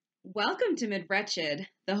Welcome to Mid-Wretched,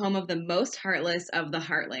 the home of the most heartless of the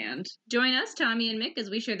heartland. Join us, Tommy and Mick, as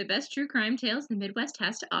we share the best true crime tales the Midwest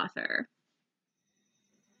has to offer.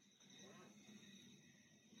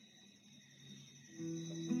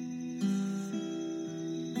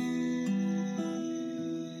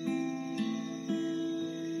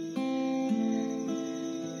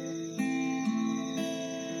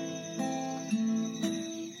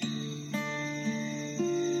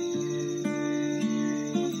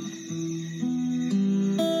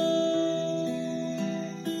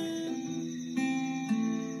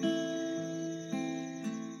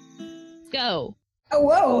 Go. Oh,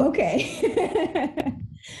 whoa, okay.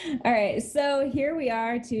 All right, so here we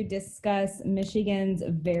are to discuss Michigan's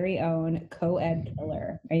very own co-ed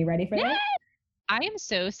killer. Are you ready for that? I am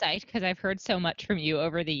so psyched because I've heard so much from you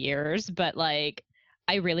over the years, but like,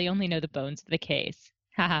 I really only know the bones of the case.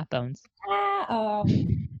 Haha, bones.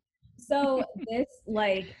 So this,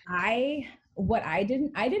 I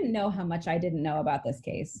didn't know how much I didn't know about this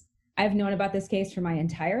case. I've known about this case for my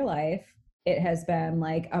entire life. It has been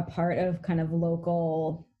like a part of kind of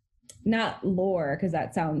local, not lore, because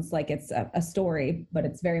that sounds like it's a story, but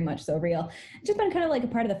it's very much so real. It's just been kind of like a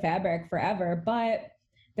part of the fabric forever, but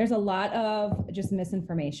there's a lot of just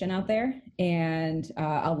misinformation out there and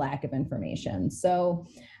a lack of information. So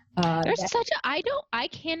I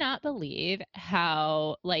cannot believe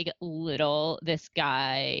how like little this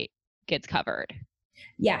guy gets covered.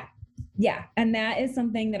 Yeah. And that is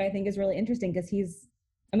something that I think is really interesting because he's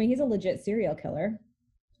a legit serial killer.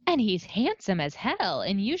 And he's handsome as hell.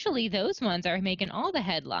 And usually those ones are making all the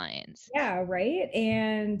headlines. Yeah, right.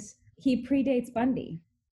 And he predates Bundy.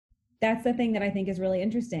 That's the thing that I think is really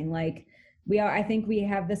interesting. Like I think we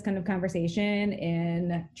have this kind of conversation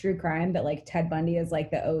in true crime that like Ted Bundy is like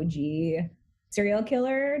the OG serial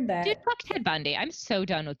killer. Dude, fuck Ted Bundy. I'm so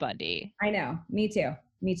done with Bundy. I know. Me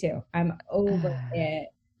too. I'm over it.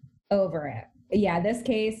 Yeah, this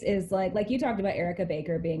case is like you talked about Erica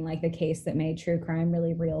Baker being like the case that made true crime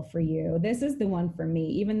really real for you. This is the one for me,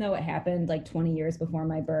 even though it happened like 20 years before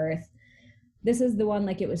my birth. This is the one,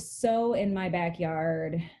 like it was so in my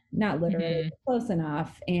backyard, not literally, close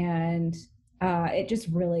enough. And it just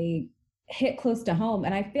really hit close to home.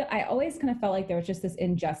 And I always kind of felt like there was just this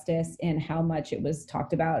injustice in how much it was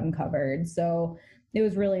talked about and covered. So it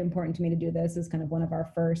was really important to me to do this as kind of one of our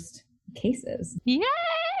first cases. Yay!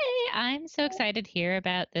 I'm so excited to hear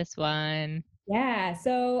about this one. Yeah.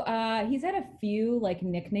 So he's had a few like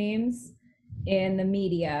nicknames in the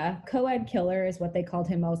media. Co-ed killer is what they called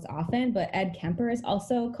him most often, but Ed Kemper is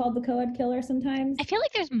also called the co-ed killer sometimes. I feel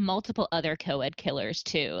like there's multiple other co-ed killers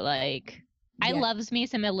too. Like, I loves me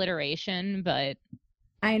some alliteration, but...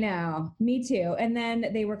 I know. Me too. And then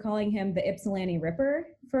they were calling him the Ypsilanti Ripper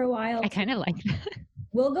for a while. I kind of like that.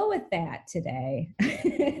 We'll go with that today.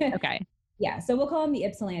 Okay. Yeah, so we'll call him the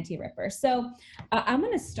Ypsilanti Ripper. So I'm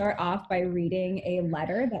going to start off by reading a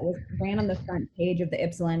letter that ran on the front page of the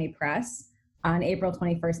Ypsilanti Press on April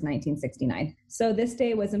 21st, 1969. So this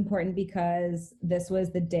day was important because this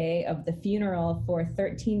was the day of the funeral for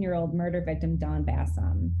 13-year-old murder victim Dawn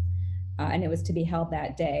Bassam. And it was to be held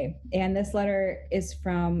that day. And this letter is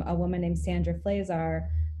from a woman named Sandra Flazar,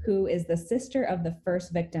 who is the sister of the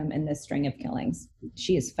first victim in this string of killings.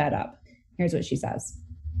 She is fed up. Here's what she says.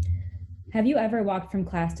 Have you ever walked from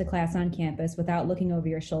class to class on campus without looking over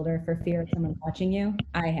your shoulder for fear of someone watching you?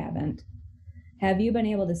 I haven't. Have you been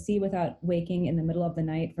able to see without waking in the middle of the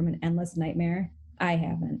night from an endless nightmare? I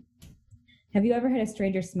haven't. Have you ever had a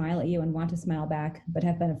stranger smile at you and want to smile back, but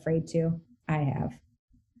have been afraid to? I have.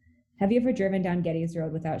 Have you ever driven down Getty's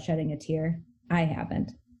Road without shedding a tear? I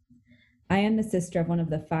haven't. I am the sister of one of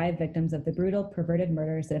the 5 victims of the brutal, perverted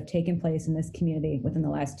murders that have taken place in this community within the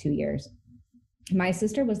last 2 years. My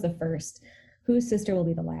sister was the first, whose sister will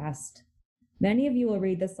be the last. Many of you will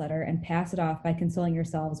read this letter and pass it off by consoling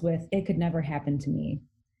yourselves with, it could never happen to me.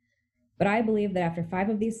 But I believe that after 5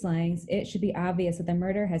 of these slangs, it should be obvious that the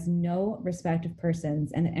murder has no respect of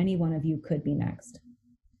persons and that any one of you could be next.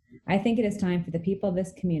 I think it is time for the people of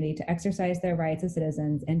this community to exercise their rights as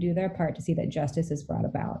citizens and do their part to see that justice is brought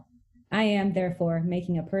about. I am, therefore,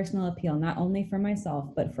 making a personal appeal not only for myself,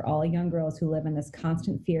 but for all young girls who live in this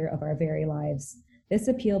constant fear of our very lives. This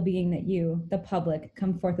appeal being that you, the public,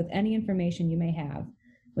 come forth with any information you may have,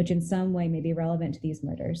 which in some way may be relevant to these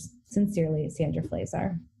murders. Sincerely, Sandra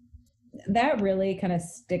Flazar. That really kind of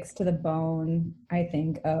sticks to the bone, I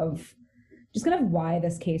think, of just kind of why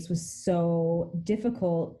this case was so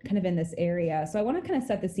difficult kind of in this area. So I want to kind of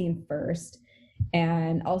set the scene first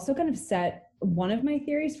and also kind of set one of my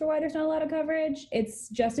theories for why there's not a lot of coverage. It's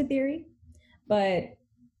just a theory, but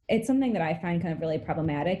it's something that I find kind of really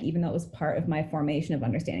problematic, even though it was part of my formation of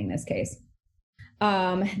understanding this case.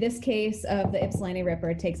 This case of the Ypsilanti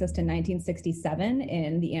Ripper takes us to 1967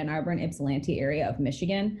 in the Ann Arbor and Ypsilanti area of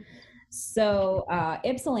Michigan. So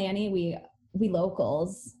Ypsilanti, we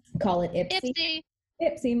locals call it Ipsy.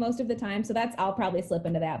 Ipsy most of the time. So I'll probably slip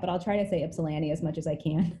into that, but I'll try to say Ypsilanti as much as I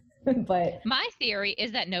can. But my theory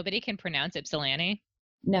is that nobody can pronounce Ypsilanti.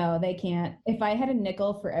 No, they can't. If I had a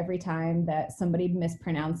nickel for every time that somebody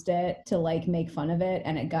mispronounced it to like make fun of it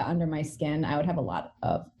and it got under my skin, I would have a lot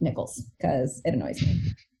of nickels because it annoys me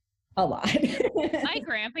a lot. My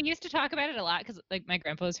grandpa used to talk about it a lot because like my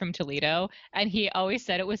grandpa was from Toledo and he always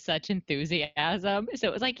said it with such enthusiasm. So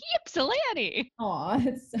it was like, Ypsilanti. Aw,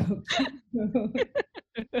 it's so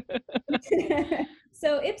cute.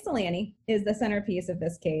 So Ypsilanti is the centerpiece of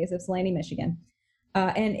this case, Ypsilanti, Michigan.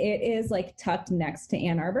 And it is like tucked next to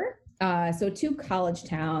Ann Arbor. So two college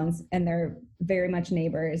towns, and they're very much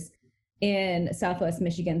neighbors in Southwest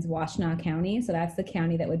Michigan's Washtenaw County. So that's the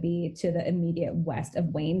county that would be to the immediate west of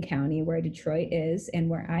Wayne County, where Detroit is and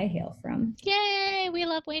where I hail from. Yay, we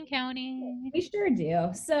love Wayne County. We sure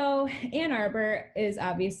do. So Ann Arbor is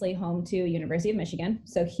obviously home to University of Michigan.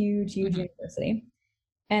 So huge university.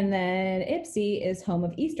 And then Ypsi is home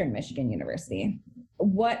of Eastern Michigan University.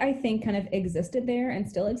 What I think kind of existed there and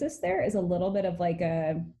still exists there is a little bit of like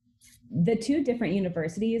the two different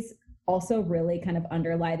universities also really kind of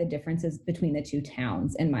underlie the differences between the two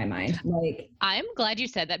towns in my mind. Like, I'm glad you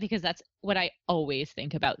said that because that's what I always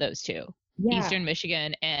think about those two. Yeah. Eastern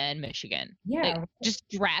Michigan and Michigan. Yeah. Like, just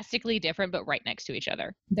drastically different, but right next to each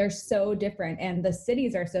other. They're so different. And the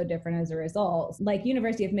cities are so different as a result. Like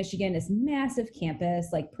University of Michigan is massive campus,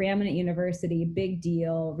 like preeminent university, big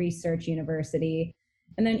deal, research university.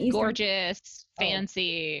 And then Eastern, gorgeous,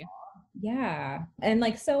 fancy. Yeah. And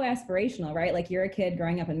like so aspirational, right? Like you're a kid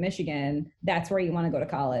growing up in Michigan, that's where you want to go to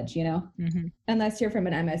college, you know? Mm-hmm. Unless you're from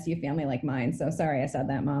an MSU family like mine. So sorry I said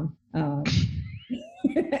that, Mom. I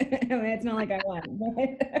mean, it's not like I won.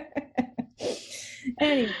 But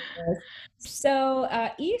anyways, so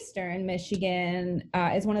Eastern Michigan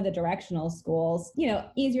is one of the directional schools, you know,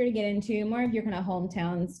 easier to get into, more of your kind of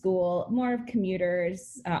hometown school, more of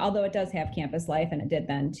commuters, although it does have campus life and it did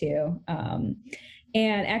then too.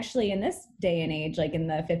 And actually in this day and age, like in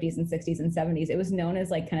the 50s and 60s and 70s, it was known as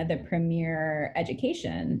like kind of the premier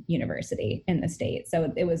education university in the state.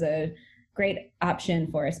 So it was a great option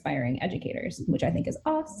for aspiring educators, which I think is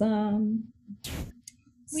awesome.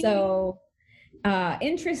 So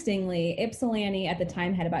interestingly, Ypsilanti at the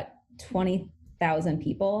time had about 20,000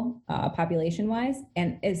 people population-wise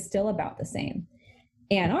and is still about the same.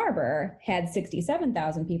 Ann Arbor had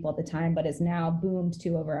 67,000 people at the time, but is now boomed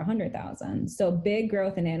to over 100,000. So big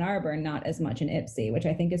growth in Ann Arbor, not as much in Ypsi, which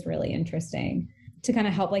I think is really interesting to kind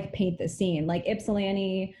of help like paint the scene. Like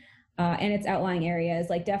Ypsilanti and its outlying areas,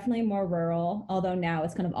 like definitely more rural, although now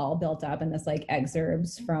it's kind of all built up in this like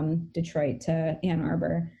exurbs from Detroit to Ann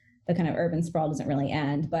Arbor. The kind of urban sprawl doesn't really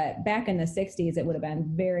end. But back in the 60s, it would have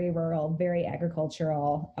been very rural, very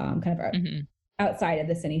agricultural, kind of outside of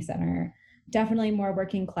the city center. Definitely more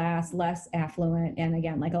working class, less affluent, and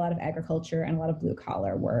again, like a lot of agriculture and a lot of blue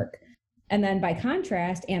collar work. And then by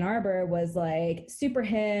contrast, Ann Arbor was like super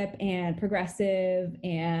hip and progressive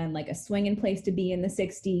and like a swinging place to be in the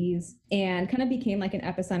 60s and kind of became like an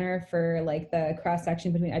epicenter for like the cross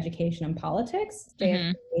section between education and politics.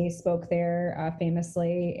 JFK spoke there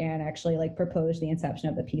famously and actually like proposed the inception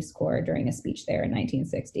of the Peace Corps during a speech there in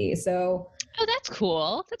 1960. So, oh, that's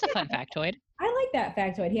cool. That's a fun factoid. I like that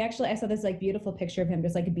factoid. I saw this like beautiful picture of him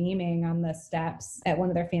just like beaming on the steps at one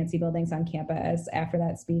of their fancy buildings on campus after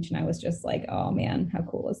that speech. And I was just like, oh man, how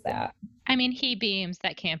cool is that? I mean, he beams,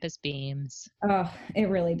 that campus beams. Oh, it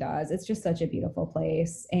really does. It's just such a beautiful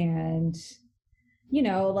place. And, you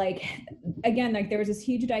know, like, again, like there was this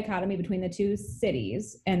huge dichotomy between the two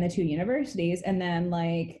cities and the two universities. And then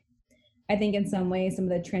like, I think in some ways, some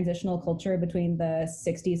of the transitional culture between the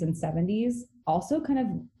 60s and 70s also kind of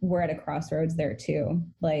were at a crossroads there too.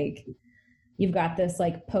 Like you've got this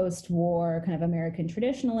like post-war kind of American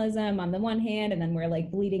traditionalism on the one hand, and then we're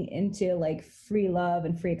like bleeding into like free love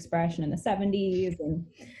and free expression in the 70s. And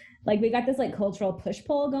like we got this like cultural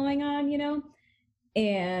push-pull going on, you know?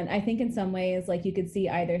 And I think in some ways, like you could see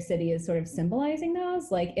either city as sort of symbolizing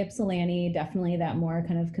those, like Ypsilanti, definitely that more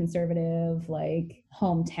kind of conservative, like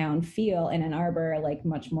hometown feel, and Ann Arbor, like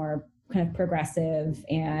much more kind of progressive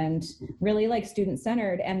and really like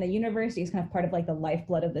student-centered. And the university is kind of part of like the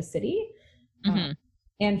lifeblood of the city.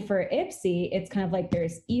 And for Ypsi, it's kind of like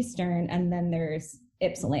there's Eastern and then there's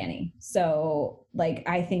Ypsilanti. So like,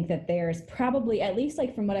 I think that there's probably, at least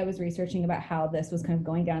like from what I was researching about how this was kind of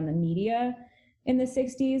going down in the media, in the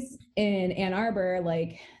 60s. In Ann Arbor,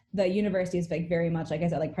 like the university is like very much, like I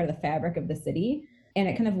said, like part of the fabric of the city, and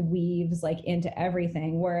it kind of weaves like into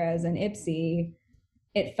everything. Whereas in Ypsi,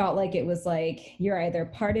 it felt like it was like you're either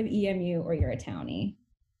part of EMU or you're a townie.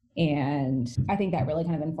 And I think that really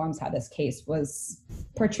kind of informs how this case was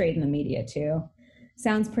portrayed in the media too.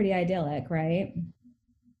 Sounds pretty idyllic, right?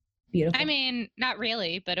 Beautiful. I mean, not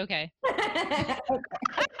really, but okay. Okay. Well,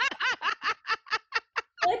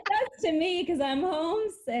 it does to me because I'm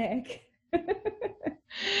homesick.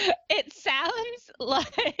 It sounds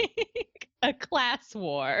like a class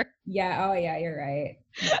war. Yeah. Oh, yeah. You're right.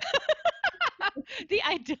 The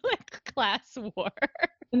idyllic class war.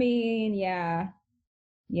 I mean, yeah.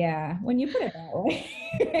 Yeah. When you put it that way.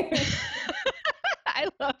 I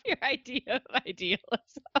love your idea of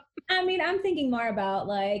idealism. I mean, I'm thinking more about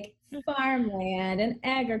like farmland and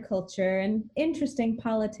agriculture and interesting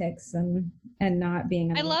politics and not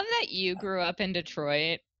being. I love that you grew up in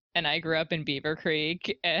Detroit and I grew up in Beaver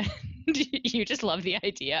Creek, and you just love the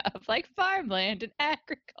idea of like farmland and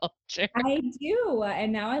agriculture. I do,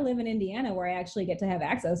 and now I live in Indiana where I actually get to have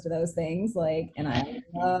access to those things. Like, and I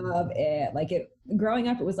love it. Like it growing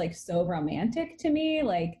up, it was like so romantic to me.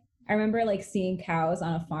 Like I remember like seeing cows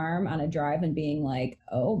on a farm on a drive and being like,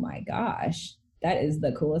 oh my gosh, that is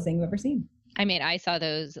the coolest thing I've ever seen. I mean, I saw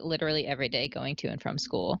those literally every day going to and from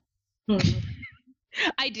school.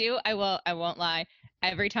 I do. I won't lie.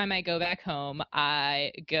 Every time I go back home,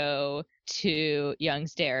 I go to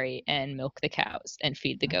Young's Dairy and milk the cows and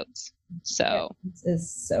feed the goats. So this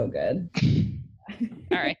is so good.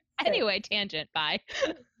 All right. Anyway, tangent. Bye.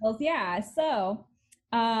 Well, yeah. So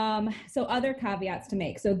other caveats to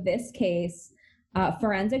make. So this case,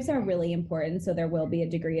 forensics are really important. So there will be a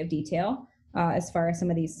degree of detail as far as some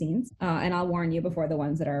of these scenes. And I'll warn you before the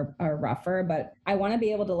ones that are rougher, but I want to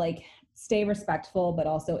be able to like stay respectful, but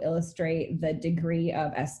also illustrate the degree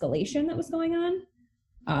of escalation that was going on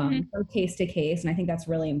from case to case. And I think that's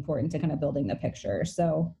really important to kind of building the picture.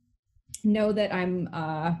 So know that I'm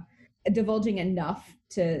divulging enough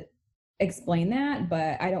to explain that,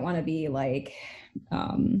 but I don't want to be like,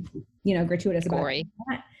 gratuitous about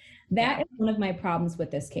that. That is one of my problems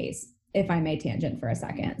with this case, if I may tangent for a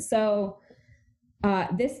second. So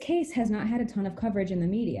this case has not had a ton of coverage in the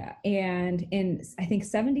media. And in, I think,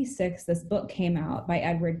 76, this book came out by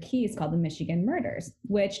Edward Keyes called The Michigan Murders,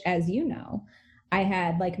 which, as you know, I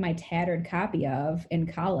had like my tattered copy of in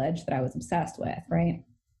college that I was obsessed with, right?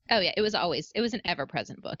 Oh, yeah. It was an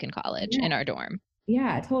ever-present book in college in our dorm.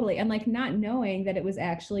 Yeah, totally. And like not knowing that it was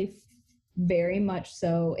actually very much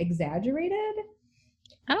so exaggerated.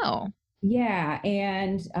 Oh. Yeah.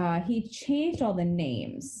 And he changed all the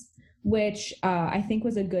names, which I think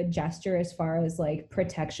was a good gesture as far as like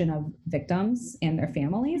protection of victims and their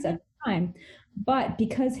families at the time. But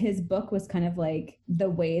because his book was kind of like the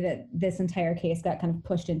way that this entire case got kind of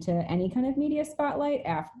pushed into any kind of media spotlight,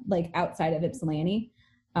 like outside of Ypsilanti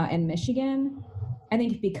and Michigan, I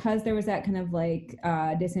think because there was that kind of like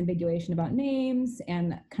disambiguation about names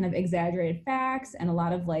and kind of exaggerated facts and a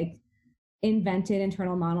lot of like invented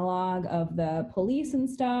internal monologue of the police and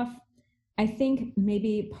stuff, I think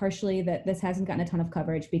maybe partially that this hasn't gotten a ton of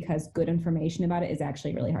coverage because good information about it is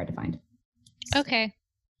actually really hard to find. Okay.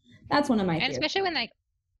 That's one of my and fears. Especially when like,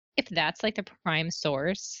 if that's like the prime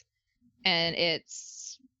source and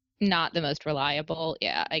it's not the most reliable.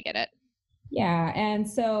 Yeah, I get it. Yeah. And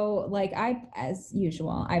so like as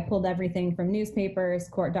usual, I pulled everything from newspapers,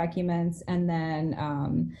 court documents, and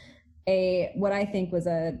then what I think was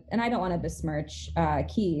and I don't want to besmirch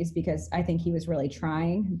Keyes because I think he was really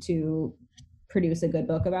trying to produce a good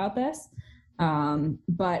book about this,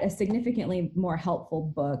 but a significantly more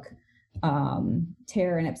helpful book,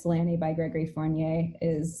 Terror in Ypsilanti by Gregory Fournier,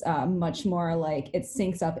 is much more like it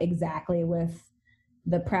syncs up exactly with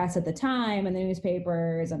the press at the time and the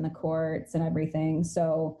newspapers and the courts and everything.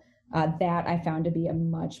 So that I found to be a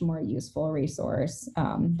much more useful resource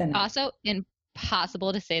than also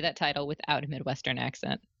impossible to say that title without a Midwestern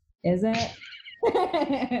accent. Is it?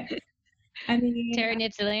 I mean, Terror in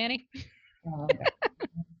Ypsilanti. Oh,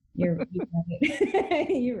 you're right.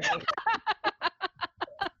 You're right.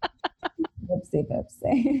 Whoopsie.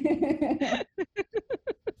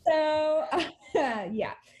 So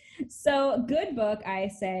yeah. So good book, I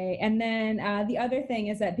say. And then the other thing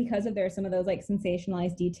is that because of some of those like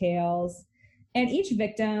sensationalized details, and each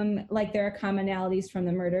victim, like there are commonalities from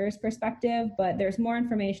the murderer's perspective, but there's more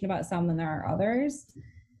information about some than there are others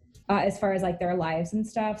as far as like their lives and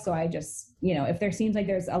stuff. So I just, if there seems like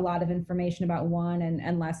there's a lot of information about one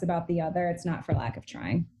and less about the other, it's not for lack of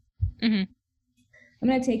trying. Mm-hmm. I'm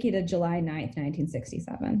going to take you to July 9th,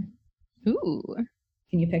 1967. Ooh.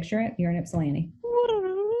 Can you picture it? You're in Ypsilanti.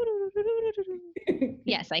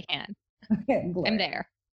 Yes, I can. Okay, I'm there.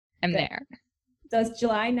 I'm Good. there. So it's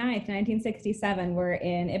July 9th, 1967. We're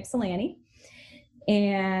in Ypsilanti.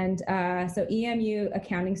 And so EMU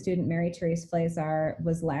accounting student Mary Therese Flazar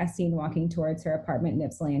was last seen walking towards her apartment in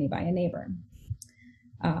Ypsilanti by a neighbor.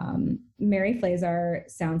 Mary Flazar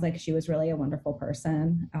sounds like she was really a wonderful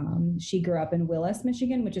person. She grew up in Willis,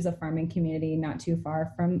 Michigan, which is a farming community not too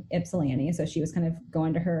far from Ypsilanti. So she was kind of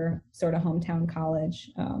going to her sort of hometown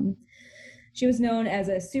college. She was known as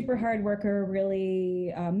a super hard worker,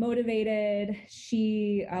 really motivated.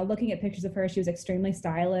 She, looking at pictures of her, she was extremely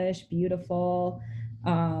stylish, beautiful,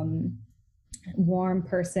 warm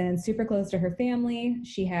person, super close to her family.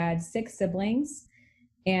 She had 6 siblings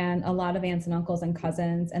and a lot of aunts and uncles and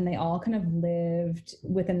cousins, and they all kind of lived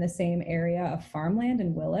within the same area of farmland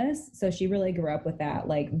in Willis. So she really grew up with that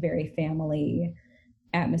like very family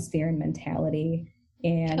atmosphere and mentality.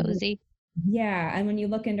 And Cozy. yeah, and when you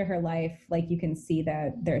look into her life, like you can see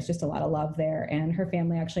that there's just a lot of love there. And her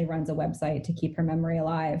family actually runs a website to keep her memory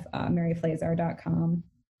alive, maryflazar.com.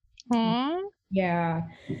 Aww. Yeah,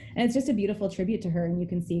 and it's just a beautiful tribute to her, and you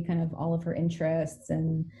can see kind of all of her interests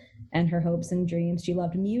and her hopes and dreams. She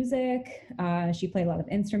loved music. She played a lot of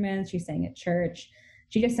instruments. She sang at church.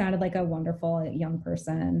 She just sounded like a wonderful young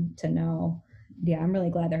person to know. Yeah, I'm really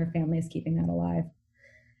glad that her family is keeping that alive.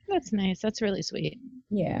 That's nice. That's really sweet.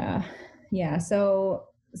 Yeah. Yeah. So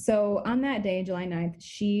on that day, July 9th,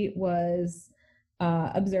 she was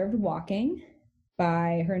observed walking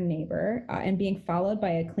by her neighbor and being followed by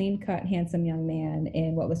a clean-cut, handsome young man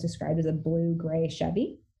in what was described as a blue-gray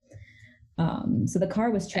Chevy. So the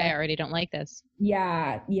car was tracked. I already don't like this.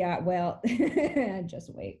 Yeah. Well,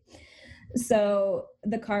 just wait. So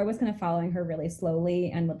the car was kind of following her really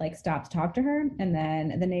slowly and would like stop to talk to her. And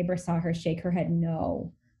then the neighbor saw her shake her head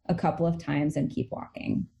no a couple of times and keep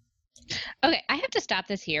walking. Okay, I have to stop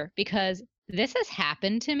this here because this has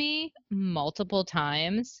happened to me multiple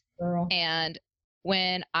times. Girl. And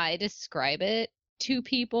when I describe it to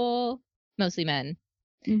people, mostly men,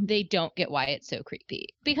 they don't get why it's so creepy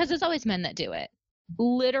because it's always men that do it.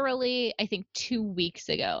 Literally, I think 2 weeks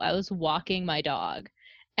ago, I was walking my dog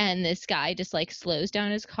and this guy just like slows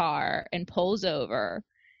down his car and pulls over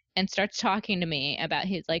and starts talking to me about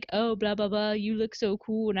his like, oh, blah, blah, blah, you look so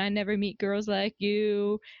cool and I never meet girls like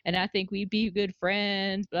you and I think we'd be good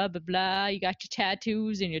friends, blah, blah, blah. You got your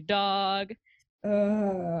tattoos and your dog.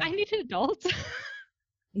 I need an adult.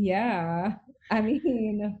 Yeah. I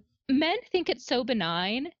mean, men think it's so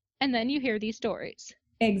benign, and then you hear these stories.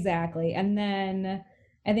 Exactly. And then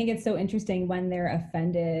I think it's so interesting when they're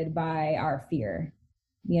offended by our fear.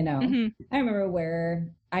 You know, I remember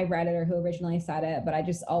where I read it or who originally said it, but I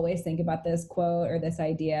just always think about this quote or this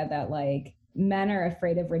idea that like men are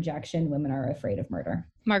afraid of rejection, women are afraid of murder.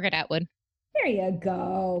 Margaret Atwood. There you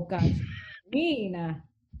go. Gosh,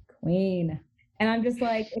 queen. And I'm just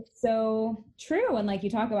like, it's so true. And like you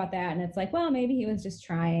talk about that and it's like, well, maybe he was just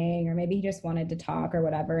trying or maybe he just wanted to talk or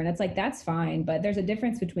whatever. And it's like, that's fine. But there's a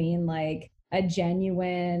difference between like a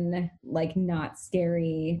genuine, like not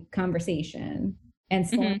scary conversation and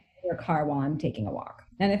slowing your car while I'm taking a walk.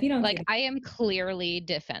 And if you don't like, I am clearly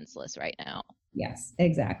defenseless right now. Yes,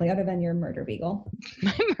 exactly. Other than your murder beagle.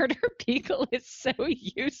 My murder beagle is so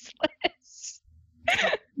useless.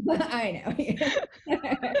 I know.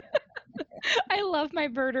 I love my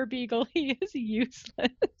murder beagle. He is useless.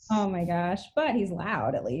 Oh my gosh. But he's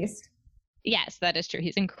loud at least. Yes, that is true.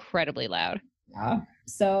 He's incredibly loud. Yeah.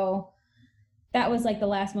 So that was like the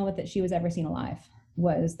last moment that she was ever seen alive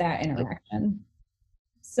was that interaction.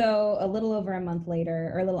 So a little over a month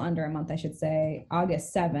later, or a little under a month, I should say,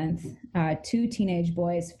 August 7th, 2 teenage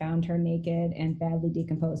boys found her naked and badly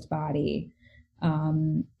decomposed body at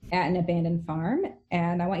an abandoned farm.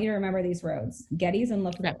 And I want you to remember these roads. Geddes and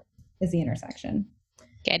LaFort is the intersection.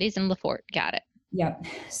 Geddes and LaFort. Got it. Yep.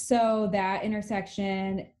 So that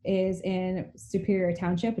intersection is in Superior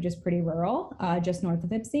Township, which is pretty rural, just north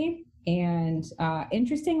of Ypsi. And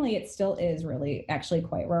interestingly, it still is really actually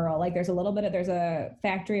quite rural. Like there's a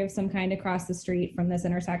factory of some kind across the street from this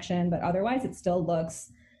intersection, but otherwise it still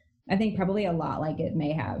looks, I think, probably a lot like it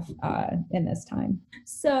may have in this time.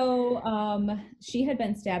 So she had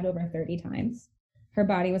been stabbed over 30 times. Her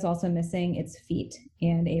body was also missing its feet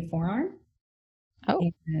and a forearm. Oh.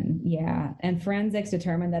 And forensics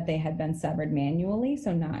determined that they had been severed manually,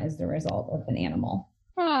 so not as the result of an animal.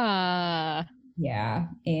 Yeah,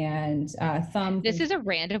 and thumb. This is a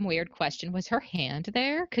random weird question. Was her hand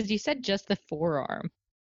there? Because you said just the forearm.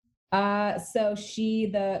 So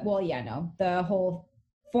the whole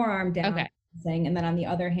forearm down. Okay. missing. And then on the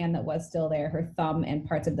other hand that was still there, her thumb and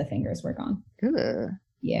parts of the fingers were gone. Ugh.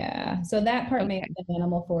 Yeah. So that part may Okay. have been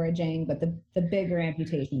animal foraging, but the bigger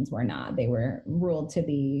amputations were not. They were ruled to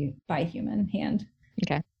be by human hand.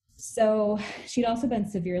 Okay. So she'd also been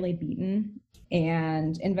severely beaten,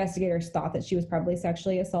 and investigators thought that she was probably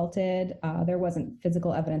sexually assaulted. There wasn't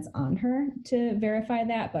physical evidence on her to verify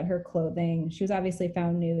that, but her clothing, she was obviously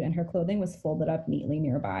found nude, and her clothing was folded up neatly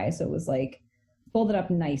nearby. So it was like folded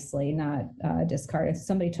up nicely, not discarded.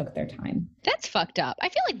 Somebody took their time. That's fucked up. I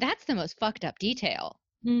feel like that's the most fucked up detail.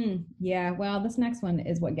 Yeah, well, this next one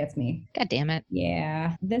is what gets me. God damn it.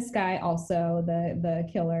 Yeah, this guy also, the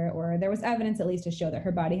killer, or there was evidence at least to show that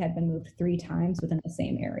her body had been moved 3 times within the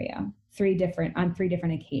same area, on 3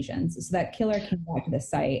 different occasions. So that killer came back to the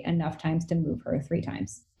site enough times to move her 3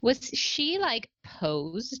 times. Was she like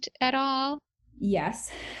posed at all?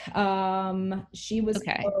 Yes, she was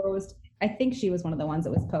posed. I think she was one of the ones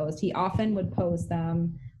that was posed. He often would pose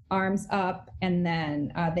them arms up, and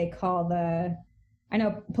then they call I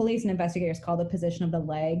know police and investigators call the position of the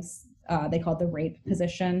legs, they call it the rape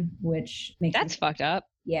position, which makes That's fucked up.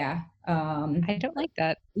 Yeah. I don't like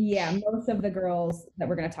that. Yeah, most of the girls that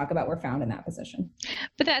we're going to talk about were found in that position.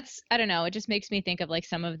 But that's, I don't know, it just makes me think of like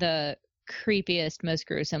some of the creepiest, most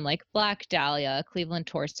gruesome, like Black Dahlia, Cleveland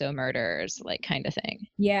torso murders, like kind of thing.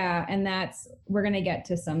 Yeah, and we're going to get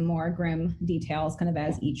to some more grim details kind of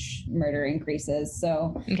as each murder increases.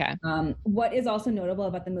 So okay. What is also notable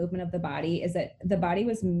about the movement of the body is that the body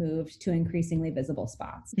was moved to increasingly visible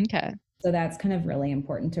spots. Okay. So that's kind of really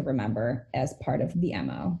important to remember as part of the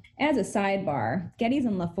MO. As a sidebar, Geddes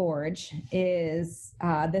and LaForge is,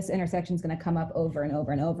 this intersection is going to come up over and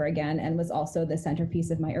over and over again, and was also the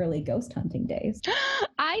centerpiece of my early ghost hunting days.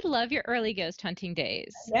 I love your early ghost hunting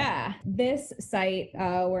days. Yeah. This site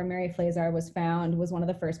where Mary Flazar was found was one of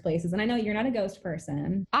the first places. And I know you're not a ghost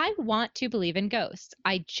person. I want to believe in ghosts.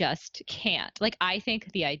 I just can't. Like, I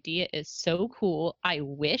think the idea is so cool. I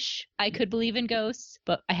wish I could believe in ghosts,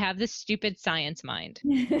 but I have this stupid science mind.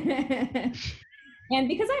 And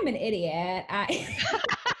because I'm an idiot,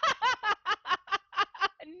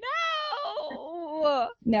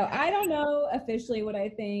 No, I don't know officially what I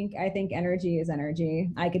think. I think energy is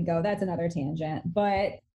energy. I could go, that's another tangent,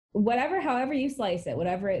 but however you slice it,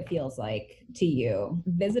 whatever it feels like to you,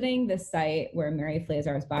 visiting the site where Mary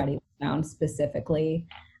Flazar's body was found specifically,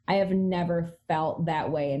 I have never felt that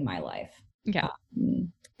way in my life. Yeah.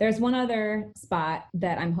 There's one other spot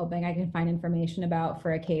that I'm hoping I can find information about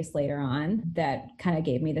for a case later on that kind of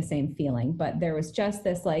gave me the same feeling, but there was just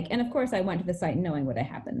this and of course I went to the site knowing what had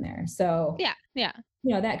happened there. So yeah.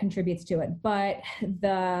 That contributes to it, but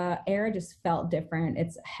the air just felt different.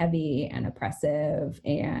 It's heavy and oppressive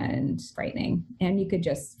and frightening. And you could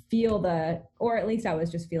just feel or at least I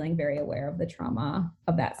was just feeling very aware of the trauma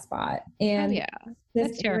of that spot. And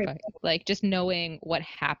that's terrifying. Like just knowing what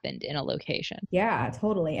happened in a location. Yeah,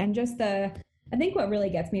 totally. And just I think what really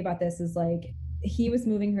gets me about this is he was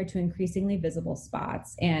moving her to increasingly visible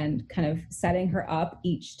spots and kind of setting her up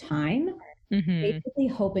each time, basically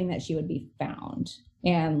hoping that she would be found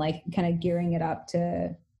and kind of gearing it up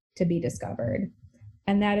to be discovered.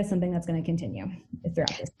 And that is something that's going to continue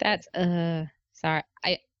throughout this. That's sorry.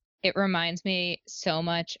 It reminds me so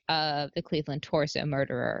much of the Cleveland torso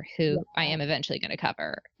murderer, who I am eventually going to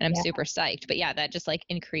cover. And I'm super psyched. But yeah, that just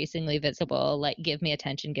increasingly visible, give me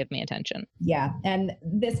attention, give me attention. Yeah. And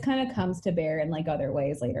this kind of comes to bear in other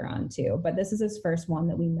ways later on too. But this is his first one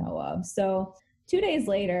that we know of. So 2 days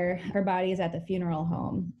later, her body is at the funeral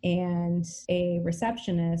home, and a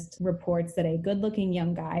receptionist reports that a good-looking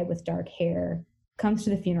young guy with dark hair comes to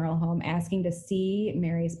the funeral home asking to see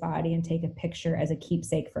Mary's body and take a picture as a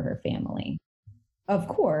keepsake for her family. Of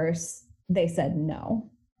course, they said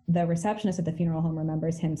no. The receptionist at the funeral home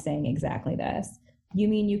remembers him saying exactly this. You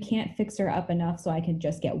mean you can't fix her up enough so I can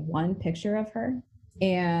just get one picture of her?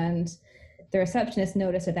 And the receptionist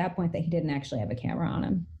noticed at that point that he didn't actually have a camera on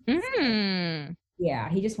him. Yeah,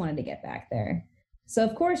 he just wanted to get back there. So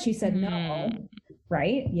of course she said no,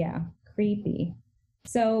 right? Yeah, creepy.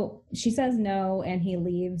 So she says no, and he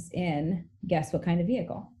leaves in, guess what kind of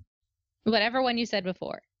vehicle? Whatever one you said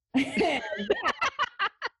before.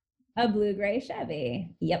 A blue-gray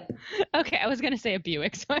Chevy. Yep. Okay, I was going to say a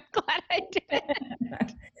Buick, so I'm glad I did.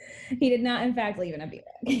 He did not, in fact, leave in a Buick.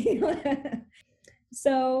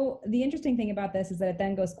 So the interesting thing about this is that it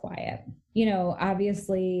then goes quiet.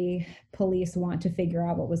 Obviously, police want to figure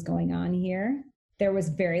out what was going on here. There was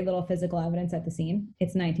very little physical evidence at the scene.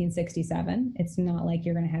 It's 1967. It's not like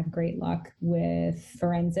you're going to have great luck with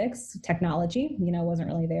forensics. Technology, wasn't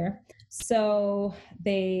really there. So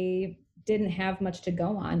they didn't have much to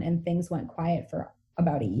go on, and things went quiet for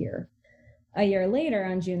about a year. A year later,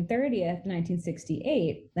 on June 30th,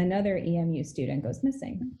 1968, another EMU student goes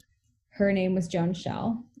missing. Her name was Joan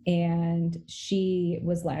Schell, and she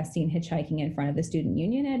was last seen hitchhiking in front of the student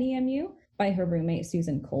union at EMU by her roommate,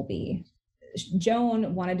 Susan Colby.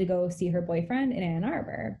 Joan wanted to go see her boyfriend in Ann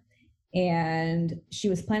Arbor, and she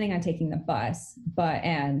was planning on taking the bus,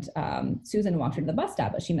 Susan walked her to the bus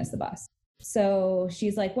stop, but she missed the bus. So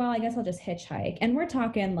she's like, well, I guess I'll just hitchhike. And we're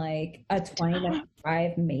talking like a 20-minute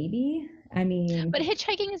drive, maybe. I mean, but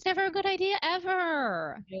hitchhiking is never a good idea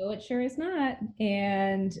ever. No, it sure is not.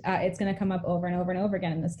 And it's going to come up over and over and over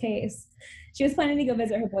again in this case. She was planning to go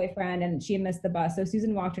visit her boyfriend, and she missed the bus. So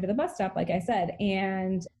Susan walked her to the bus stop, like I said,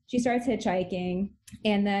 and she starts hitchhiking.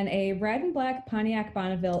 And then a red and black Pontiac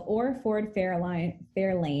Bonneville or Ford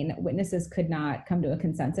Fairlane, witnesses could not come to a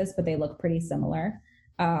consensus, but they look pretty similar.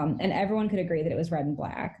 And everyone could agree that it was red and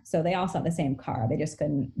black. So they all saw the same car. They just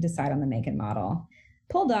couldn't decide on the make and model.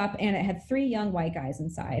 Pulled up, and it had 3 young white guys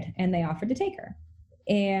inside, and they offered to take her.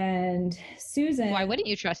 And Susan... Why wouldn't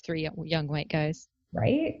you trust 3 young white guys?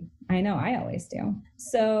 Right? I know, I always do.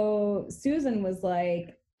 So Susan was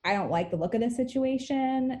like, I don't like the look of this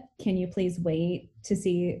situation. Can you please wait to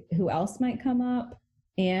see who else might come up?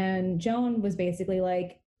 And Joan was basically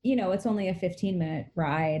like, you know, it's only a 15-minute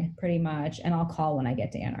ride pretty much, and I'll call when I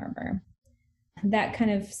get to Ann Arbor. That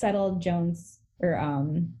kind of settled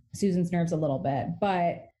Susan's nerves a little bit,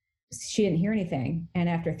 but she didn't hear anything. And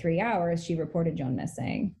after 3 hours, she reported Joan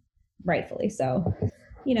missing, rightfully so.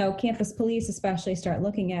 You know, campus police especially start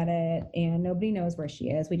looking at it, and nobody knows where she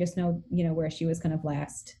is. We just know, you know, where she was kind of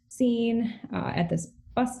last seen at this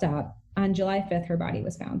bus stop. On July 5th, her body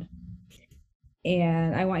was found.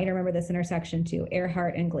 And I want you to remember this intersection too,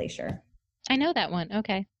 Earhart and Glacier. I know that one.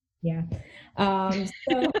 Okay. Yeah.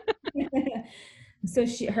 So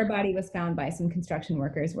her body was found by some construction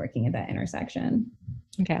workers working at that intersection.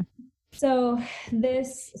 Okay. So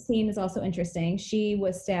this scene is also interesting. She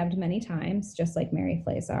was stabbed many times, just like Mary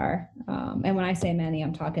Flasar. And when I say many,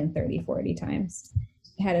 I'm talking 30, 40 times.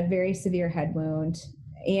 Had a very severe head wound,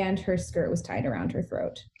 and her skirt was tied around her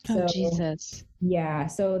throat. Oh, Jesus. Yeah.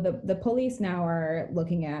 So the police now are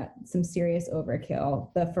looking at some serious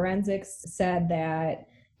overkill. The forensics said that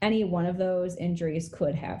any one of those injuries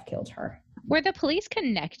could have killed her. Were the police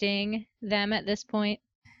connecting them at this point?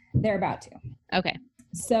 They're about to. Okay.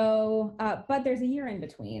 So, but there's a year in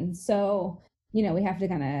between. So, you know, we have to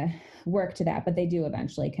kind of work to that, but they do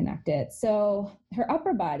eventually connect it. So her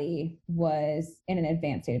upper body was in an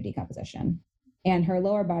advanced state of decomposition, and her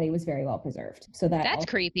lower body was very well preserved. So that's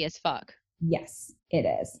creepy as fuck. Yes, it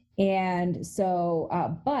is. And so,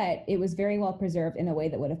 but it was very well preserved in a way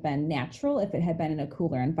that would have been natural if it had been in a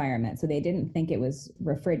cooler environment. So they didn't think it was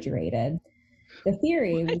refrigerated. The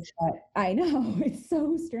theory was that, I know, it's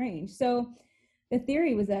so strange. So the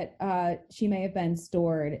theory was that she may have been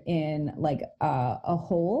stored in like a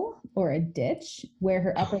hole or a ditch where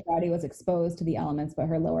her upper body was exposed to the elements, but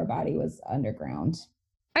her lower body was underground.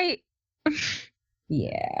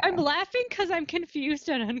 Yeah. I'm laughing because I'm confused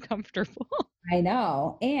and uncomfortable. I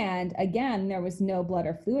know. And again, there was no blood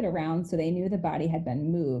or fluid around, so they knew the body had been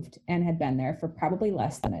moved and had been there for probably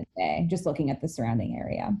less than a day, just looking at the surrounding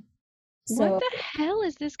area. So, what the hell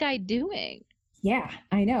is this guy doing? Yeah,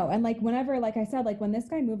 I know. And like whenever, like I said, like when this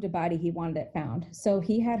guy moved a body, he wanted it found. So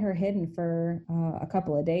he had her hidden for a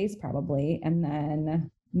couple of days probably, and then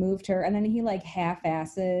moved her. And then he like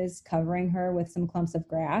half-asses covering her with some clumps of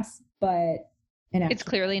grass, but it's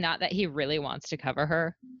clearly not that he really wants to cover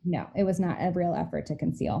her. No, it was not a real effort to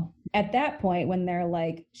conceal. At that point, when they're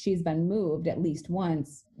like, she's been moved at least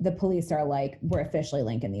once, the police are like, we're officially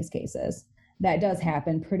linking these cases. That does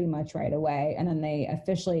happen pretty much right away. And then they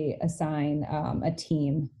officially assign a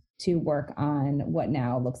team to work on what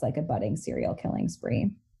now looks like a budding serial killing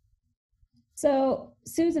spree. So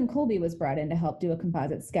Susan Colby was brought in to help do a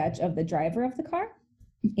composite sketch of the driver of the car.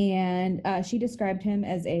 And she described him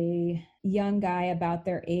as a young guy about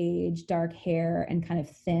their age, dark hair, and kind of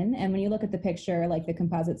thin. And when you look at the picture, like the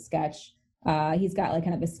composite sketch, he's got like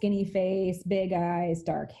kind of a skinny face, big eyes,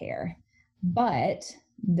 dark hair. But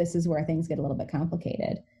this is where things get a little bit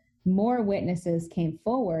complicated. More witnesses came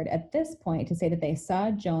forward at this point to say that they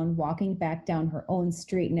saw Joan walking back down her own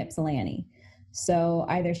street in Ypsilanti. So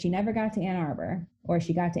either she never got to Ann Arbor, or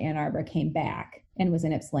she got to Ann Arbor, came back, and was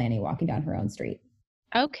in Ypsilanti walking down her own street.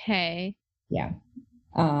 Okay. Yeah.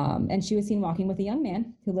 And she was seen walking with a young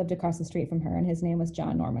man who lived across the street from her, and his name was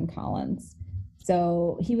John Norman Collins.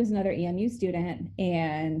 So he was another EMU student,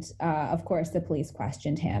 and of course the police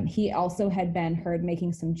questioned him. He also had been heard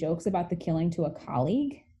making some jokes about the killing to a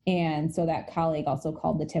colleague, and so that colleague also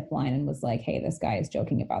called the tip line and was like, hey, this guy is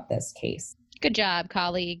joking about this case. Good job,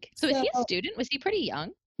 colleague. So is he a student? Was he pretty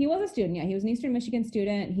young? He was a student, yeah. He was an Eastern Michigan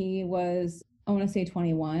student. He was, I want to say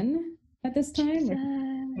 21 at this time. Jesus.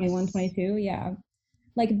 21, 22, yeah.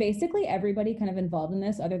 Like basically everybody kind of involved in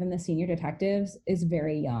this other than the senior detectives is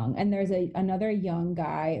very young. And there's another young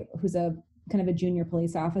guy who's a kind of a junior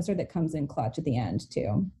police officer that comes in clutch at the end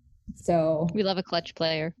too. So we love a clutch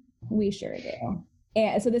player. We sure do.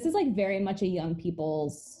 And so this is like very much a young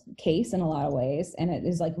people's case in a lot of ways. And it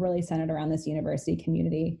is like really centered around this university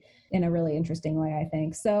community in a really interesting way, I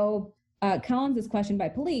think. So Collins is questioned by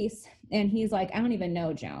police and he's like, I don't even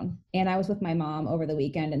know Joan. And I was with my mom over the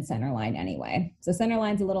weekend in Center Line anyway. So Center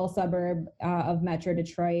Line's a little suburb of Metro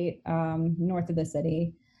Detroit, north of the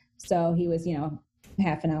city. So he was,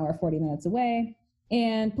 half an hour, 40 minutes away.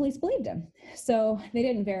 And police believed him. So they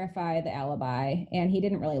didn't verify the alibi and he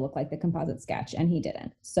didn't really look like the composite sketch and he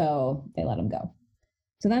didn't. So they let him go.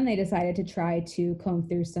 So then they decided to try to comb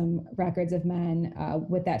through some records of men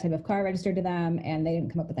with that type of car registered to them and they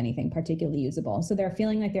didn't come up with anything particularly usable. So they're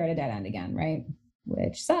feeling like they're at a dead end again, right?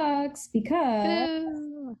 Which sucks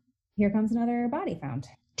because here comes another body found.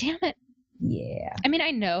 Damn it. Yeah. I mean,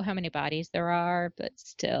 I know how many bodies there are, but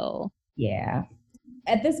still. Yeah.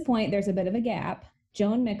 At this point, there's a bit of a gap.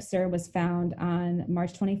 Joan Mixer was found on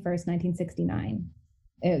March 21st, 1969.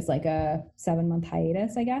 It was like a 7-month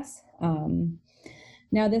hiatus, I guess.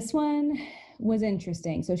 Now this one was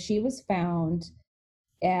interesting. So she was found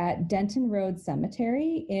at Denton Road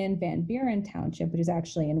Cemetery in Van Buren Township, which is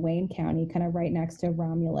actually in Wayne County, kind of right next to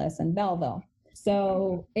Romulus and Belleville.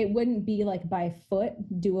 So it wouldn't be like by foot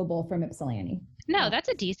doable from Ypsilanti. No, that's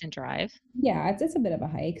a decent drive. Yeah, it's a bit of a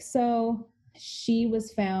hike. So she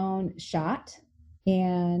was found shot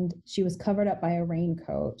and she was covered up by a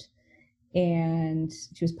raincoat and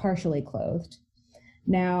she was partially clothed.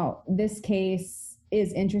 Now, this case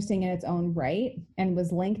is interesting in its own right and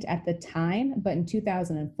was linked at the time, but in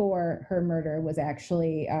 2004, her murder was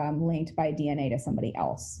actually linked by DNA to somebody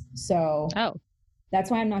else. So that's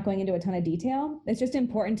why I'm not going into a ton of detail. It's just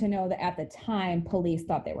important to know that at the time, police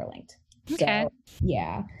thought they were linked. Okay. So,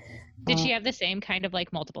 yeah. Did she have the same kind of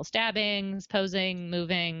like multiple stabbings, posing,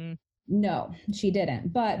 moving? No, she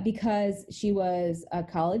didn't. But because she was a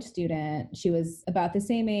college student, she was about the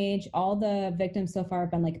same age. All the victims so far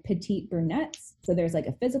have been like petite brunettes. So there's like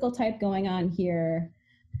a physical type going on here.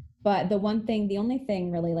 But the only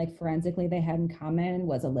thing really like forensically they had in common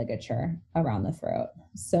was a ligature around the throat.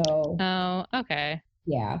 So. Oh, okay.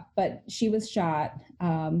 Yeah. But she was shot,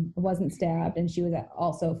 wasn't stabbed, and she was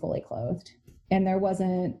also fully clothed. And there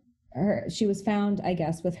wasn't. She was found, I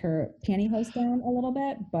guess, with her pantyhose down a little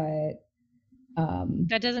bit, but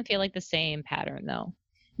that doesn't feel like the same pattern though.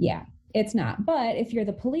 Yeah, it's not. But if you're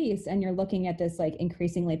the police and you're looking at this like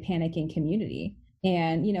increasingly panicking community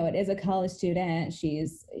and it is a college student, she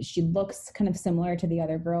looks kind of similar to the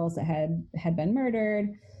other girls that had been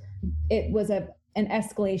murdered. It was an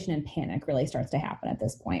escalation in panic really starts to happen at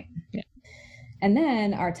this point. Yeah. And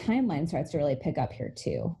then our timeline starts to really pick up here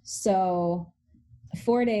too. So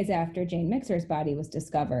 4 days after Jane Mixer's body was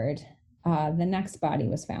discovered, the next body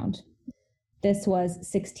was found. This was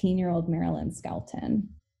 16-year-old Marilyn Skelton.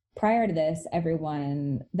 Prior to this,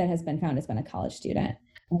 everyone that has been found has been a college student.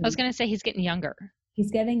 I was going to say he's getting younger.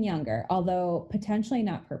 He's getting younger, although potentially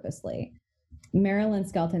not purposely. Marilyn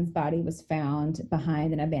Skelton's body was found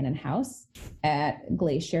behind an abandoned house at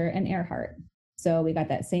Glacier and Earhart. So we got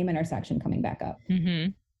that same intersection coming back up.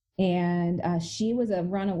 Mm-hmm. And she was a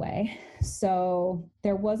runaway. So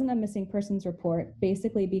there wasn't a missing persons report,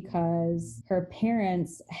 basically because her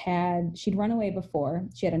parents she'd run away before.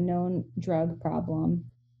 She had a known drug problem.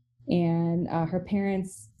 And her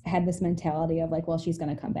parents had this mentality of like, well, she's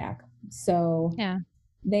going to come back. So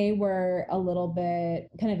they were a little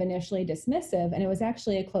bit kind of initially dismissive. And it was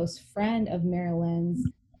actually a close friend of Marilyn's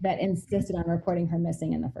that insisted on reporting her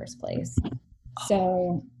missing in the first place.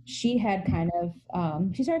 So she had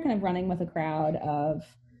she started kind of running with a crowd of,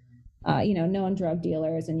 known drug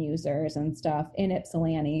dealers and users and stuff in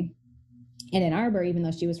Ypsilanti and in Arbor, even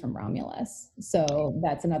though she was from Romulus. So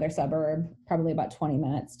that's another suburb, probably about 20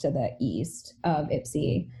 minutes to the east of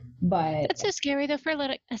Ypsi. But that's so scary though for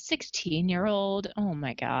like a 16-year-old. Oh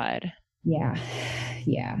my God. Yeah.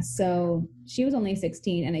 Yeah. So she was only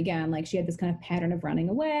 16. And again, like she had this kind of pattern of running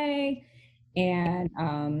away and,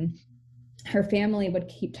 her family would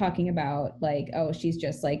keep talking about like, oh, she's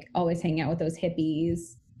just like always hanging out with those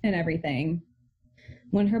hippies and everything.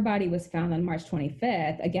 When her body was found on March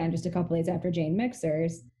 25th, again, just a couple days after Jane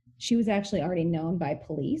Mixer's, she was actually already known by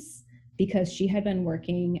police because she had been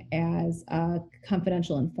working as a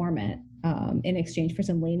confidential informant in exchange for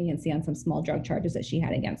some leniency on some small drug charges that she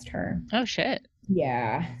had against her. Oh, shit.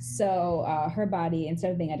 Yeah. So her body,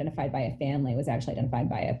 instead of being identified by a family, was actually identified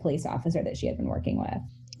by a police officer that she had been working with.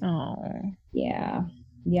 Oh. Yeah.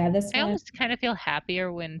 Yeah. This I one. almost kind of feel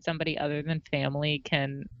happier when somebody other than family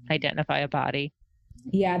can identify a body.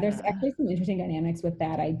 Yeah, there's actually some interesting dynamics with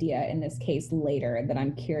that idea in this case later that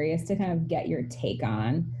I'm curious to kind of get your take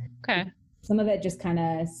on. Okay. Some of it just kind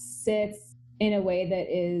of sits in a way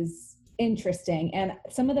that is interesting. And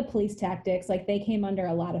some of the police tactics, like they came under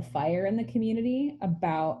a lot of fire in the community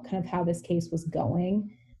about kind of how this case was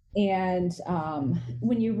going. And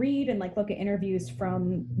when you read and like look at interviews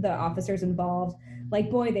from the officers involved, like,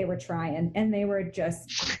 boy, they were trying, and they were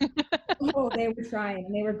just they were trying,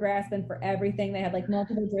 and they were grasping for everything. They had like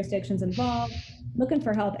multiple jurisdictions involved, looking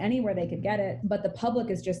for help anywhere they could get it. But the public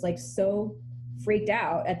is just like so freaked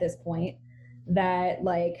out at this point that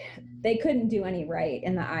like they couldn't do any right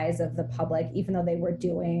in the eyes of the public, even though they were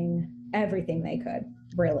doing everything they could,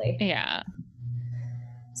 really. Yeah.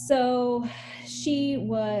 So she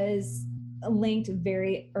was linked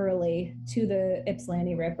very early to the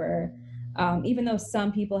Ypsilanti Ripper, even though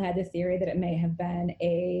some people had the theory that it may have been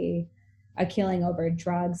a killing over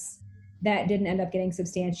drugs. That didn't end up getting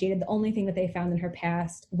substantiated. The only thing that they found in her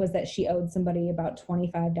past was that she owed somebody about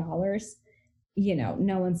 $25. You know,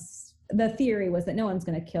 the theory was that no one's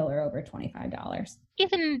going to kill her over $25.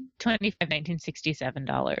 Even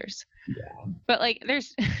 $1967. Yeah. But like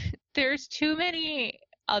there's too many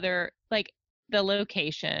other, like the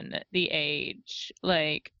location, the age,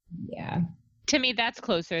 like, yeah, to me that's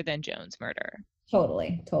closer than Joan's murder.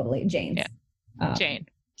 Totally. Jane's. Yeah. Jane.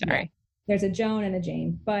 Sorry. Yeah. There's a Joan and a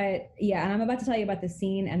Jane. But yeah, and I'm about to tell you about the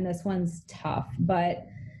scene, and this one's tough, but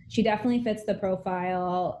she definitely fits the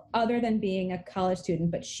profile other than being a college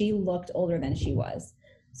student, but she looked older than she was.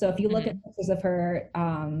 So if you look at pictures of her,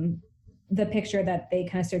 the picture that they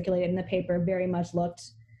kind of circulated in the paper very much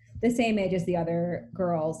looked the same age as the other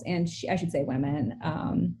girls, and I should say women.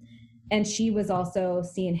 And she was also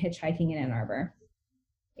seen hitchhiking in Ann Arbor.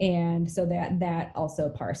 And so that also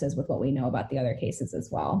parses with what we know about the other cases as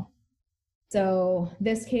well. So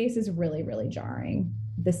this case is really, really jarring.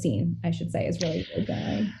 The scene, I should say, is really, really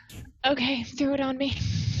jarring. Okay, throw it on me.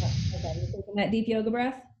 Okay, you taking that deep yoga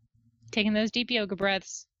breath? Taking those deep yoga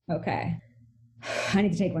breaths. Okay. I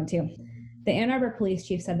need to take one too. The Ann Arbor police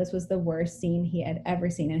chief said this was the worst scene he had ever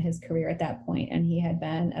seen in his career at that point, and he had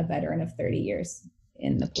been a veteran of 30 years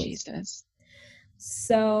in the police. Jesus.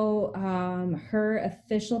 So her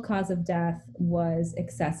official cause of death was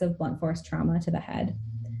excessive blunt force trauma to the head.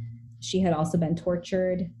 She had also been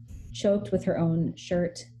tortured, choked with her own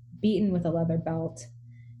shirt, beaten with a leather belt.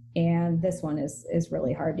 And this one is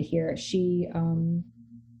really hard to hear. She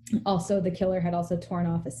the killer had also torn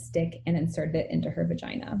off a stick and inserted it into her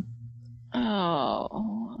vagina.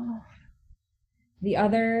 Oh. The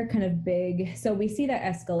other kind of big, so we see that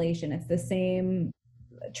escalation. It's the same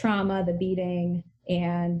trauma, the beating,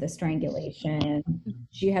 and the strangulation.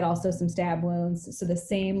 She had also some stab wounds. So the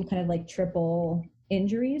same kind of like triple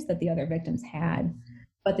injuries that the other victims had,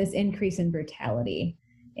 but this increase in brutality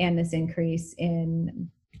and this increase in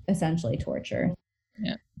essentially torture.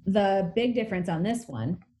 Yeah. The big difference on this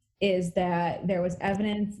one is that there was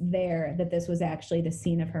evidence there that this was actually the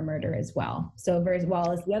scene of her murder as well. So as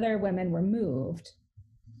well as the other women were moved,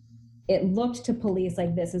 it looked to police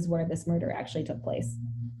like this is where this murder actually took place.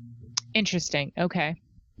 Interesting. Okay.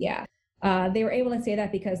 Yeah. They were able to say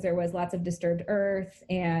that because there was lots of disturbed earth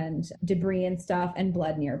and debris and stuff and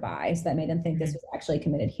blood nearby. So that made them think this was actually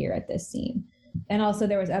committed here at this scene. And also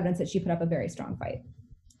there was evidence that she put up a very strong fight.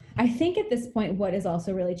 I think at this point, what is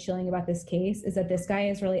also really chilling about this case is that this guy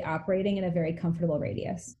is really operating in a very comfortable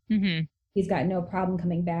radius. Mm-hmm. He's got no problem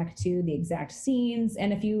coming back to the exact scenes.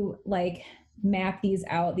 And if you like map these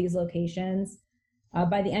out, these locations,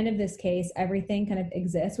 by the end of this case, everything kind of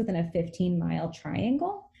exists within a 15-mile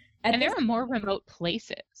triangle. And there are more remote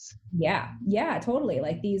places. Yeah, totally.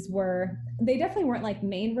 Like they definitely weren't like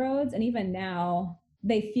main roads. And even now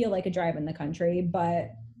they feel like a drive in the country,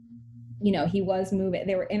 but you know, he was moving.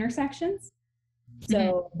 There were intersections.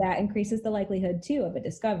 So that increases the likelihood too of a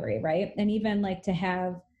discovery, right? And even like to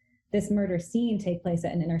have this murder scene take place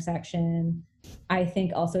at an intersection, I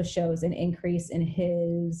think also shows an increase in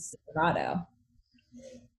his bravado.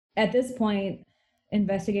 At this point,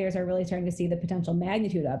 investigators are really starting to see the potential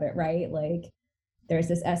magnitude of it, right? Like there's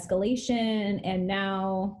this escalation, and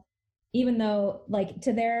now, even though like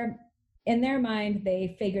in their mind,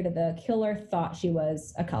 they figured that the killer thought she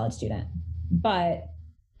was a college student, but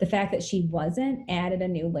the fact that she wasn't added a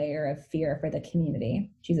new layer of fear for the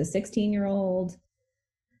community. She's a 16-year-old.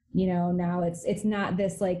 Now it's not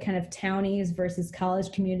this like kind of townies versus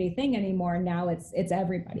college community thing anymore. Now it's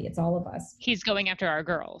everybody. It's all of us. He's going after our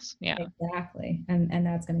girls. Yeah. Exactly. And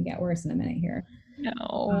that's going to get worse in a minute here.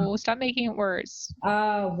 No, stop making it worse.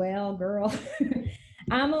 Oh, well, girl.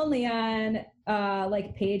 I'm only on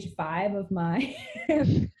like page 5 of my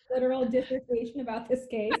literal dissertation about this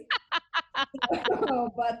case. Oh,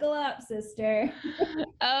 buckle up, sister.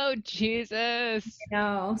 Oh, Jesus.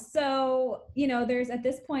 No. So, there's at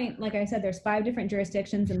this point, like I said, there's 5 different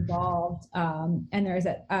jurisdictions involved. And there's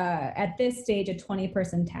at this stage a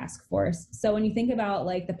 20-person task force. So when you think about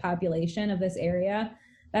like the population of this area,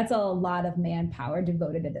 that's a lot of manpower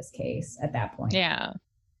devoted to this case at that point. Yeah.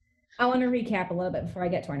 I want to recap a little bit before I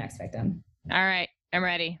get to our next victim. All right. I'm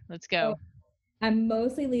ready. Let's go. So, I'm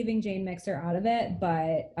mostly leaving Jane Mixer out of it,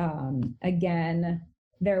 but again,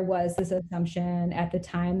 there was this assumption at the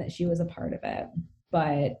time that she was a part of it.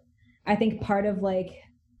 But I think part of like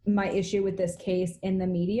my issue with this case in the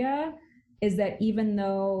media is that even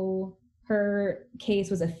though her case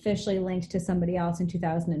was officially linked to somebody else in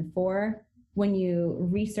 2004, when you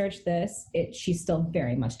research this, she's still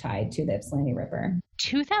very much tied to the Ypsilanti Ripper.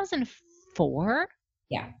 2004?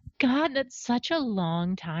 Yeah. God, that's such a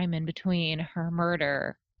long time in between her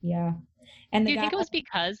murder. Yeah. And do you think it was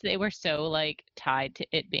because they were so like tied to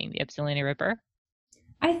it being the Ypsilanti Ripper?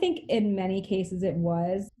 I think in many cases it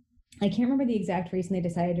was. I can't remember the exact reason they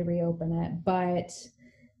decided to reopen it, but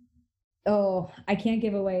I can't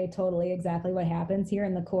give away totally exactly what happens here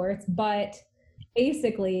in the courts, but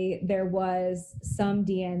basically there was some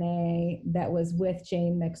DNA that was with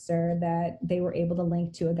Jane Mixer that they were able to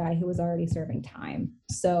link to a guy who was already serving time.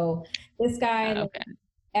 So this guy,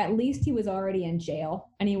 at least he was already in jail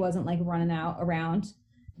and he wasn't like running around.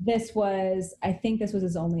 I think this was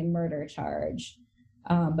his only murder charge.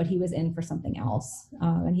 But he was in for something else.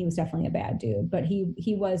 And he was definitely a bad dude, but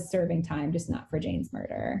he was serving time, just not for Jane's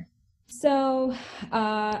murder. So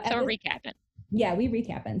recapping. Yeah, we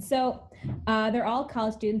recapping. So they're all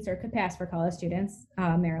college students or could pass for college students,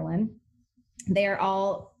 Maryland. They are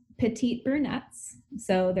all petite brunettes.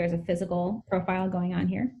 So there's a physical profile going on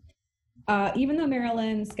here. Even though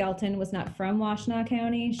Marilyn Skelton was not from Washtenaw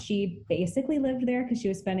County, she basically lived there because she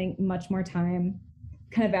was spending much more time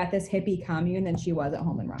kind of at this hippie commune than she was at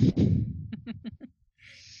home in Romulus.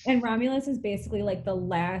 And Romulus is basically like the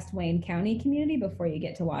last Wayne County community before you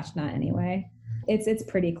get to Washtenaw anyway. It's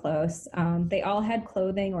pretty close. They all had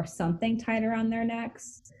clothing or something tied around their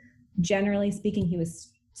necks. Generally speaking, he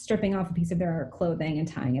was stripping off a piece of their clothing and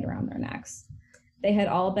tying it around their necks. They had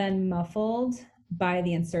all been muffled by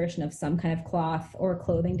the insertion of some kind of cloth or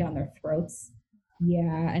clothing down their throats.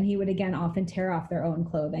 Yeah, and he would again often tear off their own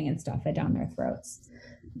clothing and stuff it down their throats.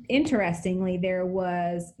 Interestingly, there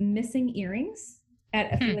was missing earrings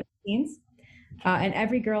at a few of the scenes, and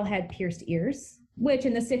every girl had pierced ears, which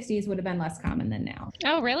in the 60s would have been less common than now.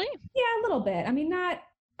 Oh, really? Yeah, a little bit. I mean, not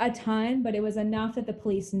a ton, but it was enough that the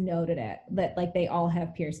police noted it, that like they all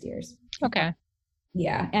have pierced ears. Okay.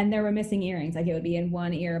 Yeah, and there were missing earrings, like it would be in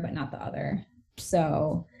one ear but not the other.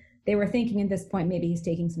 So they were thinking at this point maybe he's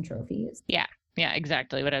taking some trophies. Yeah,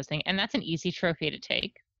 exactly what I was thinking. And that's an easy trophy to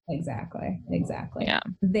take. Exactly. Yeah.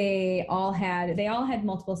 They all had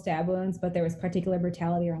multiple stab wounds, but there was particular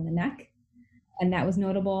brutality around the neck, and that was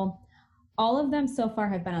notable. All of them so far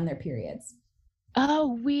have been on their periods.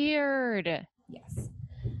 Oh, weird. Yes.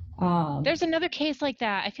 There's another case like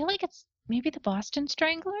that. I feel like it's maybe the Boston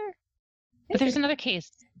Strangler, but there's another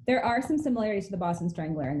case. There are some similarities to the Boston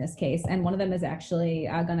Strangler in this case, and one of them is actually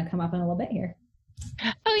going to come up in a little bit here.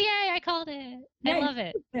 Oh, yay, I called it. I love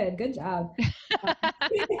it. Good job.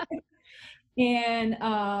 And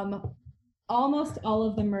almost all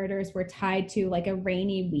of the murders were tied to like a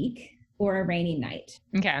rainy week or a rainy night.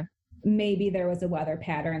 Okay. Maybe there was a weather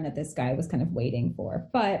pattern that this guy was kind of waiting for.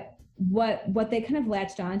 But what they kind of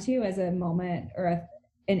latched onto as a moment or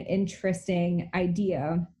an interesting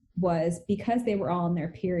idea was because they were all in their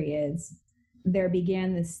periods, there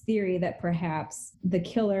began this theory that perhaps the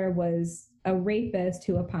killer was a rapist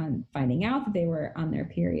who, upon finding out that they were on their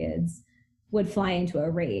periods, would fly into a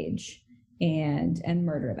rage and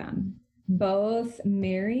murder them. Both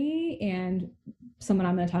Mary and someone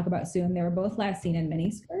I'm going to talk about soon, they were both last seen in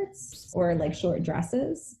miniskirts or like short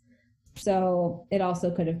dresses. So it also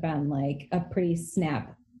could have been like a pretty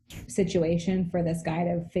snap situation for this guy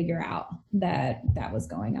to figure out that was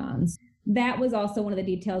going on. That was also one of the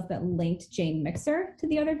details that linked Jane Mixer to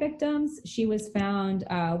the other victims. She was found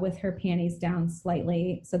with her panties down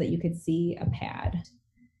slightly so that you could see a pad.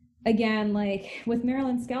 Again, like with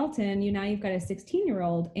Marilyn Skelton, now you've got a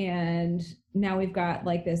 16-year-old, and now we've got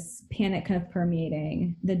like this panic kind of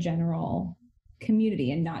permeating the general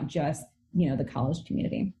community and not just, the college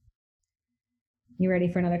community. You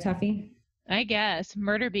ready for another toughie? I guess.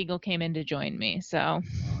 Murder Beagle came in to join me, so.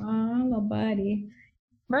 Oh, little buddy.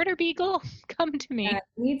 Murder Beagle, come to me. I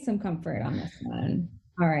need some comfort on this one.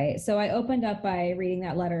 All right. So I opened up by reading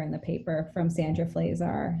that letter in the paper from Sandra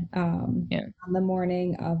Flazar on the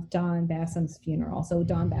morning of Dawn Bassam's funeral. So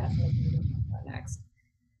Dawn Bassam next.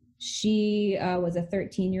 She was a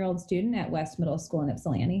 13-year-old student at West Middle School in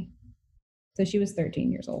Ypsilanti. So she was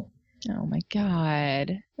 13 years old. Oh my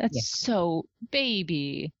God. That's so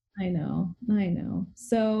baby. I know.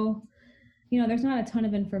 So, there's not a ton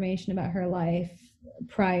of information about her life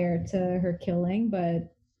prior to her killing,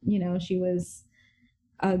 but, she was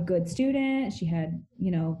a good student. She had,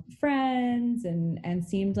 friends and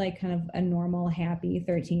seemed like kind of a normal, happy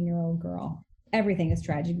 13-year-old girl. Everything is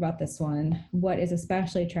tragic about this one. What is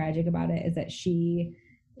especially tragic about it is that she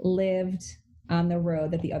lived on the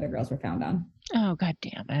road that the other girls were found on. Oh, God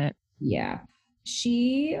damn it. Yeah.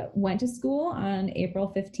 She went to school on April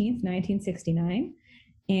 15th, 1969,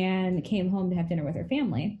 and came home to have dinner with her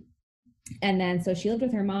family. And then, so she lived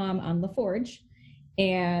with her mom on La Forge,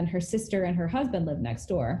 and her sister and her husband lived next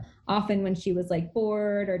door. Often when she was like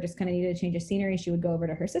bored or just kind of needed a change of scenery, she would go over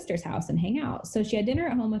to her sister's house and hang out. So she had dinner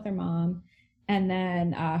at home with her mom. And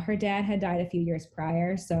then her dad had died a few years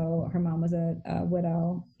prior. So her mom was a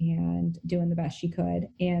widow and doing the best she could.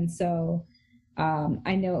 And so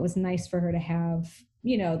I know it was nice for her to have,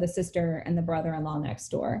 the sister and the brother-in-law next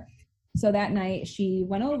door. So that night she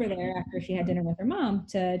went over there after she had dinner with her mom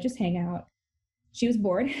to just hang out. She was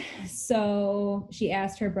bored. So she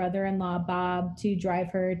asked her brother-in-law, Bob, to drive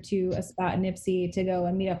her to a spot in Ypsi to go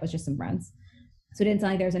and meet up with just some friends. So it didn't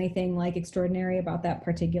sound like there was anything like extraordinary about that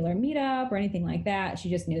particular meetup or anything like that. She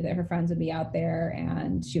just knew that her friends would be out there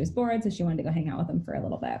and she was bored. So she wanted to go hang out with them for a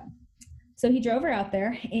little bit. So he drove her out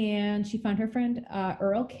there and she found her friend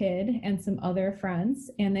Earl Kidd and some other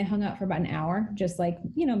friends. And they hung out for about an hour, just like,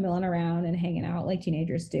 milling around and hanging out like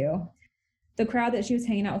teenagers do. The crowd that she was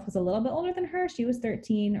hanging out with was a little bit older than her. She was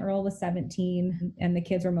 13, Earl was 17, and the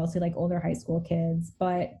kids were mostly like older high school kids.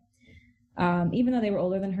 But even though they were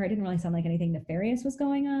older than her, it didn't really sound like anything nefarious was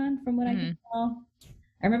going on from what I could tell.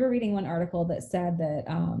 I remember reading one article that said that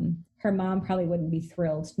her mom probably wouldn't be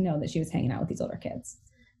thrilled to know that she was hanging out with these older kids.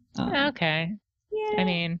 Okay. Yeah. I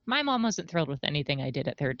mean, my mom wasn't thrilled with anything I did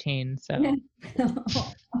at 13, so.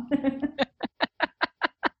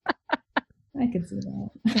 I could see that.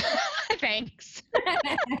 Thanks.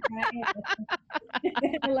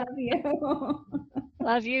 I love you.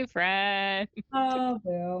 Love you, friend. Oh,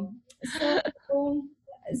 boo.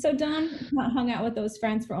 So Dawn hung out with those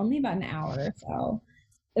friends for only about an hour or so.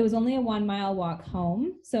 It was only a 1 mile walk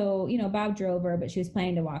home. So, Bob drove her, but she was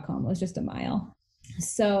planning to walk home. It was just a mile.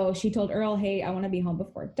 So she told Earl, hey, I want to be home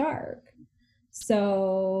before dark.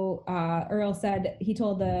 So Earl said he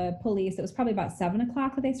told the police it was probably about 7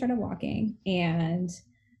 o'clock that they started walking. And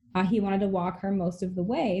he wanted to walk her most of the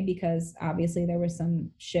way because obviously there was some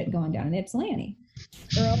shit going down in Ypsilanti.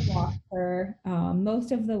 Earl walked her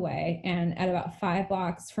most of the way. And at about 5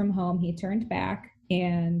 blocks from home, he turned back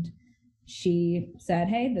and she said,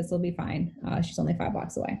 hey, this will be fine. She's only 5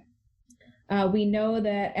 blocks away. We know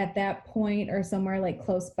that at that point or somewhere like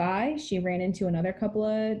close by, she ran into another couple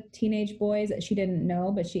of teenage boys that she didn't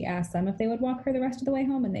know, but she asked them if they would walk her the rest of the way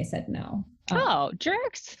home, and they said no. Oh,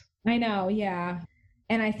 jerks. I know, yeah.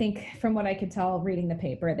 And I think from what I could tell reading the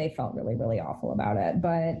paper, they felt really, really awful about it.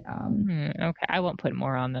 But okay, I won't put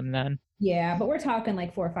more on them then. Yeah, but we're talking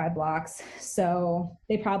like 4 or 5 blocks. So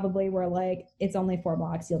they probably were like, it's only 4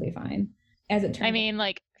 blocks, you'll be fine. As it turns out,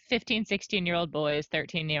 like 15, 16-year-old boys,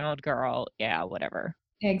 13-year-old girl. Yeah, whatever.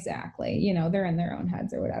 Exactly. They're in their own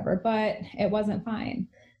heads or whatever, but it wasn't fine.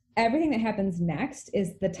 Everything that happens next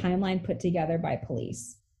is the timeline put together by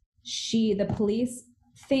police. The police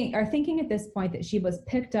are thinking at this point that she was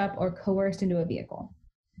picked up or coerced into a vehicle.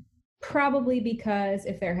 Probably because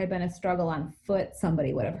if there had been a struggle on foot,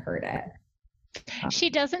 somebody would have heard it. She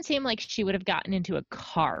doesn't seem like she would have gotten into a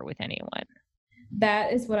car with anyone.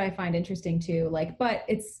 That is what I find interesting too. But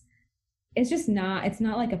it's just not, it's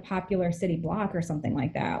not like a popular city block or something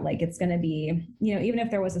like that. Like it's going to be, even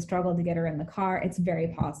if there was a struggle to get her in the car, it's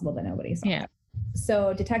very possible that nobody saw it.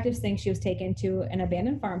 So detectives think she was taken to an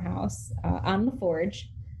abandoned farmhouse on La Forge.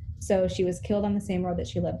 So she was killed on the same road that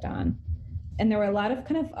she lived on. And there were a lot of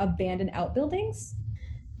kind of abandoned outbuildings.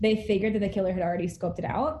 They figured that the killer had already scoped it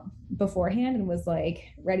out beforehand and was like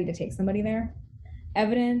ready to take somebody there.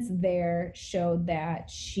 Evidence there showed that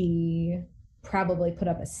she probably put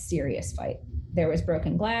up a serious fight. There was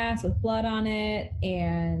broken glass with blood on it,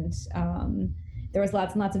 and There was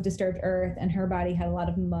lots and lots of disturbed earth, and her body had a lot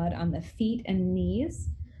of mud on the feet and knees.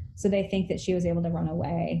 So they think that she was able to run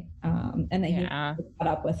away, and that he caught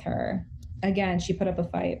up with her. Again, she put up a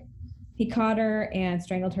fight. He caught her and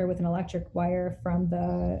strangled her with an electric wire from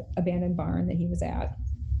the abandoned barn that he was at.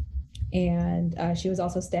 And she was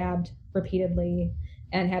also stabbed repeatedly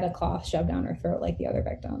and had a cloth shoved down her throat like the other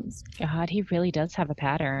victims. God, he really does have a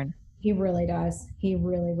pattern. He really does. He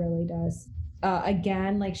really, really does.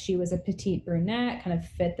 Again, like, she was a petite brunette, kind of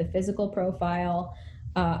fit the physical profile.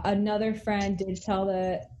 Another friend did tell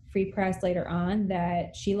the Free Press later on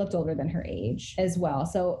that she looked older than her age as well.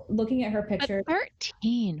 So looking at her picture,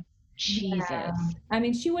 13. Jesus. Yeah. I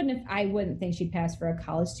mean, I wouldn't think she'd pass for a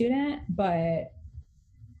college student, but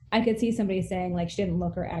I could see somebody saying, like, she didn't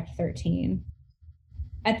look or act 13.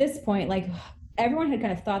 At this point, like, everyone had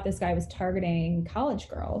kind of thought this guy was targeting college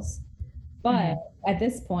girls. But at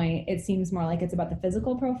this point, it seems more like it's about the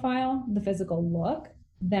physical profile, the physical look,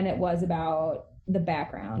 than it was about the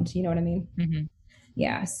background. You know what I mean? Mm-hmm.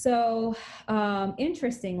 Yeah. So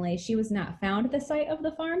interestingly, she was not found at the site of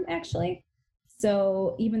the farm, actually.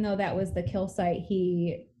 So even though that was the kill site,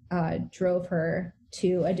 he drove her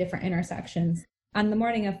to a different intersection. On the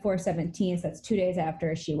morning of 4/17, so that's 2 days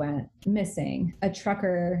after she went missing, a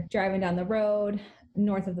trucker driving down the road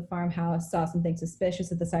north of the farmhouse saw something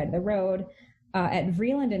suspicious at the side of the road at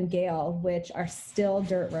Vreeland and Gale, which are still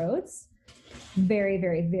dirt roads, very,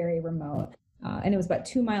 very, very remote. And it was about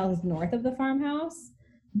 2 miles north of the farmhouse,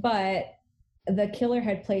 but the killer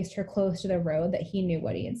had placed her close to the road that he knew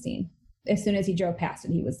what he had seen. As soon as he drove past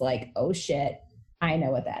it, he was like, oh shit, I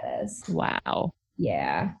know what that is. Wow.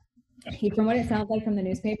 Yeah. From what it sounds like from the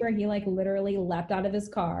newspaper, he like literally leapt out of his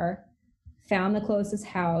car, found the closest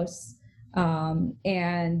house,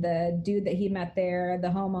 and the dude that he met there, the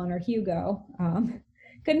homeowner, Hugo,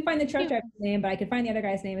 couldn't find the truck driver's name, but I could find the other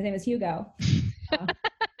guy's name. His name is Hugo.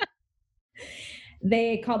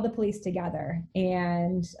 They called the police together,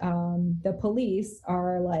 and the police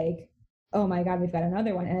are like, oh my God, we've got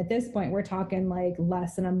another one. And at this point, we're talking like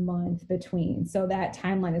less than a month between. So that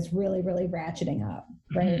timeline is really, really ratcheting up,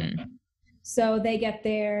 right? Mm-hmm. So they get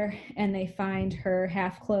there and they find her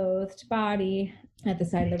half-clothed body at the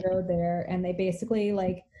side of the road there. And they basically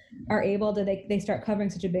like are able to, they start covering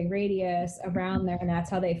such a big radius around there. And that's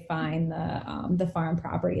how they find the farm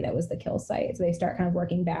property that was the kill site. So they start kind of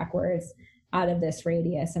working backwards out of this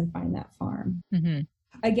radius and find that farm. Mm-hmm.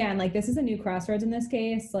 Again, like this is a new crossroads in this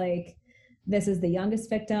case. Like, this is the youngest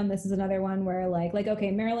victim. This is another one where like, okay,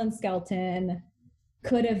 Marilyn Skelton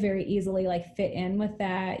could have very easily like fit in with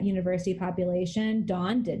that university population.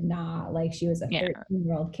 Dawn did not. Like, she was a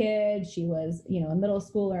 13-year-old kid. She was, a middle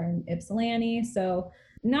schooler in Ypsilanti. So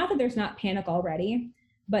not that there's not panic already,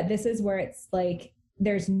 but this is where it's like,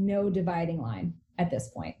 there's no dividing line at this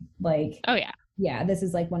point. Like, oh yeah, this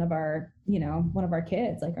is like one of our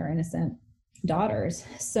kids, like our innocent daughters.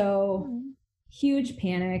 So huge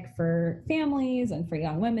panic for families and for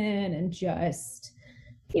young women, and just,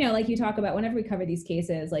 like you talk about whenever we cover these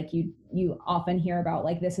cases, like you often hear about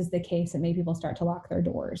like, this is the case that made people start to lock their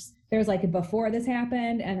doors. There's like before this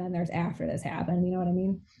happened, and then there's after this happened, you know what I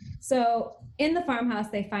mean? So in the farmhouse,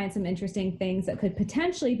 they find some interesting things that could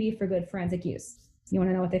potentially be for good forensic use. You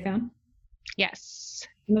want to know what they found? Yes.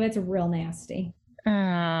 No, it's real nasty.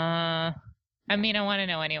 I mean, I want to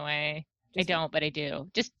know anyway. I don't, but I do.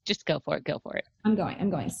 Just go for it. Go for it. I'm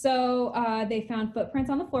going. So they found footprints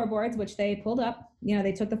on the floorboards, which they pulled up.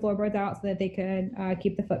 They took the floorboards out so that they could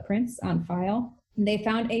keep the footprints on file. They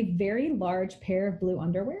found a very large pair of blue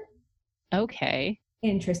underwear. Okay.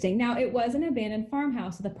 Interesting. Now, it was an abandoned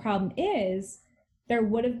farmhouse. So the problem is there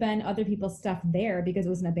would have been other people's stuff there because it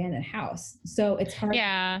was an abandoned house. So it's hard.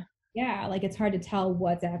 Yeah. Like, it's hard to tell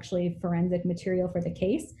what's actually forensic material for the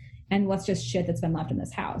case and what's just shit that's been left in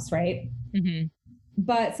this house, right? Mm-hmm.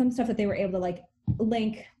 But some stuff that they were able to like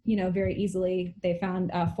link, very easily. They found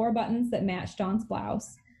 4 buttons that matched Dawn's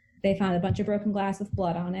blouse. They found a bunch of broken glass with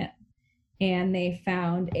blood on it. And they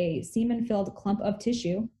found a semen-filled clump of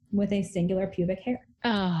tissue with a singular pubic hair.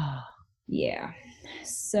 Oh. Yeah.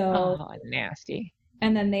 So. Oh, nasty.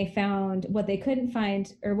 And then they found what they couldn't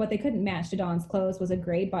match to Dawn's clothes was a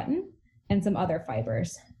gray button and some other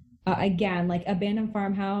fibers. Again, like abandoned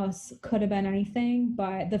farmhouse, could have been anything,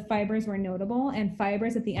 but the fibers were notable. And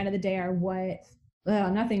fibers at the end of the day are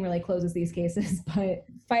nothing really closes these cases, but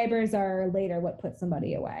fibers are later what puts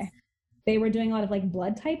somebody away. They were doing a lot of like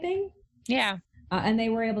blood typing. Yeah. And they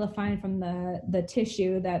were able to find from the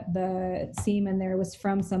tissue that the semen there was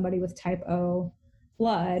from somebody with type O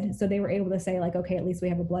blood. So they were able to say like, okay, at least we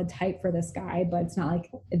have a blood type for this guy, but it's not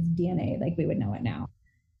like it's DNA, like we would know it now.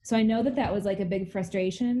 So I know that that was like a big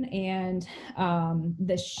frustration. And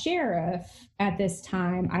the sheriff at this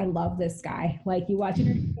time, I love this guy. Like, you watch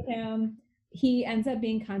interviews with him, he ends up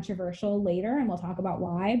being controversial later, and we'll talk about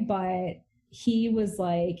why. But he was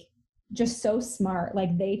like just so smart.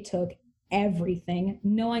 Like, they took everything,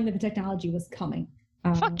 knowing that the technology was coming.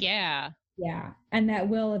 Fuck yeah. Yeah, and that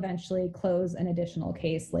will eventually close an additional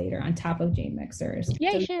case later on top of Jane Mixer's.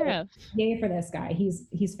 Yay, So sheriff. yay for this guy.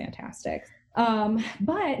 He's fantastic.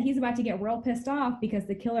 But he's about to get real pissed off because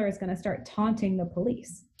the killer is going to start taunting the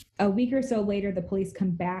police. A week or so later, the police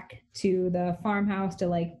come back to the farmhouse to,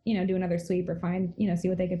 like, you know, do another sweep or find, you know, see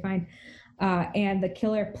what they could find. And the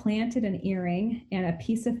killer planted an earring and a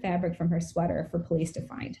piece of fabric from her sweater for police to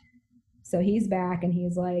find. So he's back and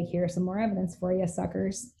he's like, here's some more evidence for you,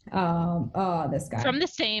 suckers. This guy. From the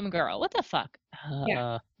same girl. What the fuck?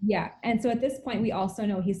 Yeah. And so at this point, we also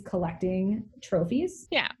know he's collecting trophies.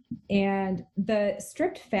 Yeah. And the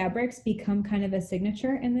stripped fabrics become kind of a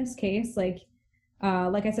signature in this case. Like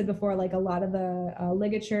I said before, like, a lot of the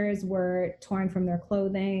ligatures were torn from their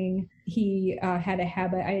clothing. He had a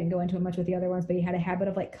habit, I didn't go into it much with the other ones, but he had a habit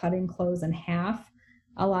of like cutting clothes in half.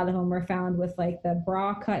 A lot of them were found with like the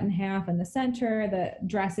bra cut in half in the center, the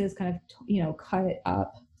dresses kind of, you know, cut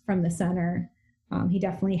up from the center. He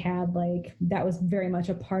definitely had, like, that was very much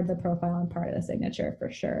a part of the profile and part of the signature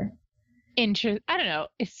for sure. I don't know.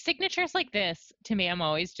 Signatures like this, to me, I'm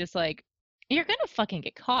always just like, you're going to fucking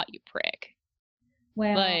get caught, you prick.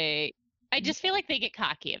 Well, like, I just feel like they get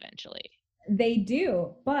cocky eventually. They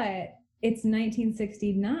do, but it's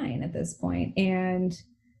 1969 at this point, and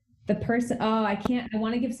the person, I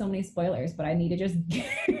want to give so many spoilers, but I need to just,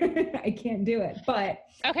 I can't do it, but.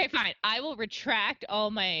 Okay, fine. I will retract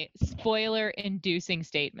all my spoiler-inducing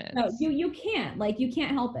statements. No, you can't, like, you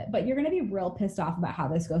can't help it, but you're going to be real pissed off about how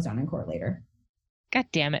this goes down in court later. God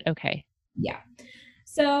damn it. Okay. Yeah.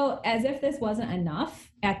 So as if this wasn't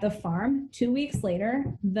enough, at the farm, 2 weeks later,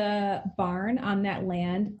 the barn on that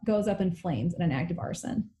land goes up in flames in an act of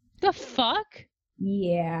arson. The fuck?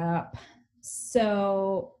 Yep.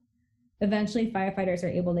 So eventually firefighters are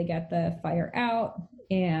able to get the fire out,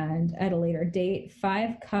 and at a later date,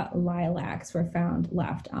 5 cut lilacs were found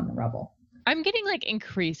left on the rubble. I'm getting, like,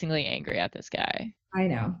 increasingly angry at this guy. I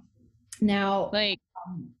know. Now, like,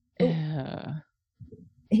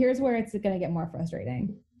 here's where it's going to get more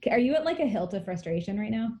frustrating. Are you at like a hilt of frustration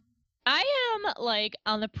right now? I am, like,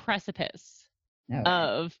 on the precipice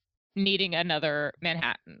of needing another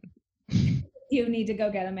Manhattan. You need to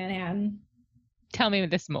go get a Manhattan. Tell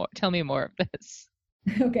me more of this.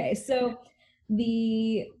 Okay, so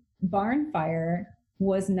the barn fire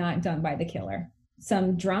was not done by the killer.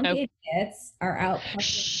 Some drunk idiots are out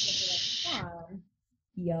partying at the farm.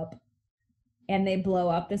 Yup. And they blow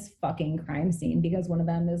up this fucking crime scene because one of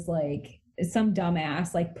them is like, some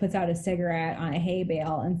dumbass like puts out a cigarette on a hay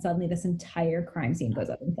bale, and suddenly this entire crime scene goes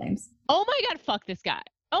up in flames. Oh my God, fuck this guy.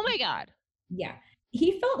 Oh my God. Yeah.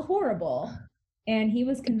 He felt horrible, and he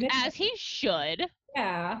was convinced. As he should.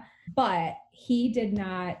 Yeah, but he did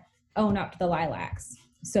not own up to the lilacs.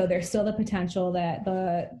 So there's still the potential that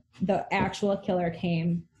the actual killer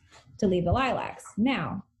came to leave the lilacs.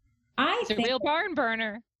 Now, it's a real barn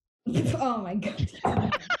burner. Oh my God.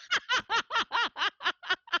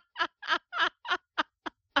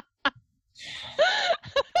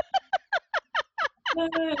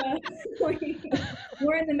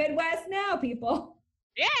 We're in the Midwest now, people.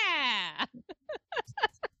 Yeah.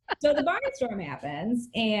 So the barnstorm happens,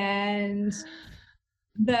 and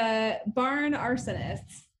the barn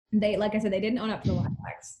arsonists, they, like I said, they didn't own up to the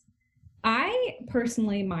lilacs. I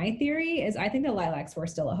personally, my theory is I think the lilacs were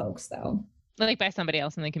still a hoax, though. Like by somebody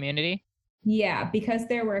else in the community? Yeah, because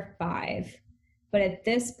there were 5. But at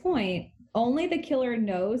this point, only the killer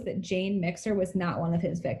knows that Jane Mixer was not one of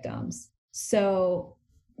his victims. So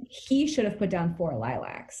he should have put down 4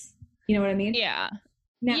 lilacs. You know what I mean? Yeah.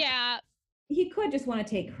 Now, yeah. He could just want to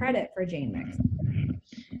take credit for Jane Mixer.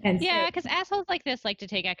 And yeah, because assholes like this like to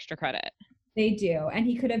take extra credit. They do. And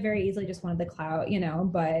he could have very easily just wanted the clout, you know,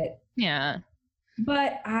 but. Yeah.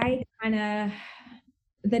 But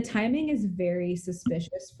the timing is very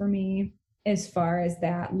suspicious for me as far as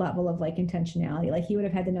that level of like intentionality. Like he would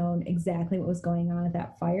have had to know exactly what was going on at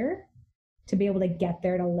that fire to be able to get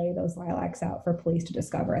there to lay those lilacs out for police to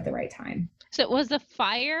discover at the right time. So was the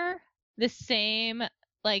fire the same,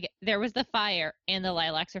 like there was the fire and the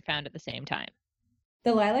lilacs are found at the same time?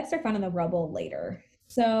 The lilacs are found in the rubble later.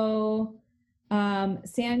 So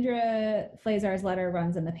Sandra Flazar's letter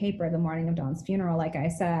runs in the paper the morning of Dawn's funeral, like I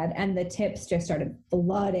said, and the tips just started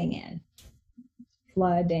flooding in,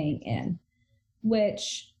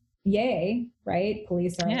 which, yay, right?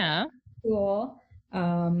 Police are cool.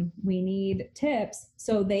 We need tips.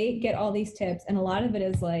 So they get all these tips, and a lot of it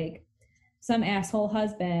is like some asshole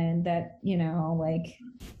husband that, you know, like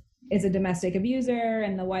is a domestic abuser,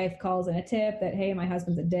 and the wife calls in a tip that, hey, my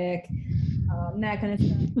husband's a dick, that kind of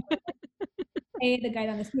stuff. Hey, the guy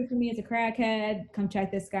down the street from me is a crackhead, come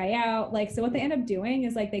check this guy out. Like, so what they end up doing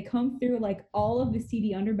is like they come through like all of the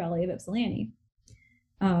seedy underbelly of Ypsilanti,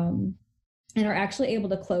 and are actually able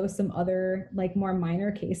to close some other like more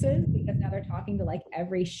minor cases, because now they're talking to like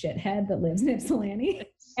every shithead that lives in Ypsilanti.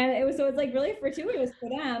 And it was, so it's like really fortuitous for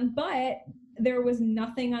them, but there was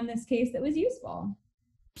nothing on this case that was useful.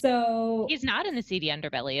 So he's not in the seedy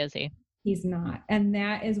underbelly, is he? He's not. And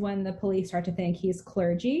that is when the police start to think he's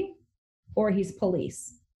clergy or he's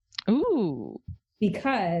police. Ooh.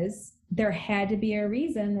 Because there had to be a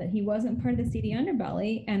reason that he wasn't part of the seedy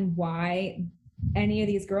underbelly, and why any of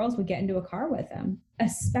these girls would get into a car with him,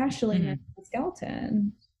 especially Mick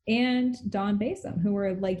Skelton and Dawn Basom, who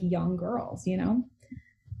were like young girls, you know?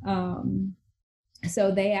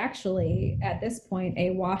 So they actually, at this point,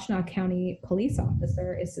 a Washtenaw County police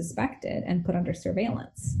officer is suspected and put under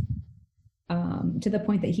surveillance, to the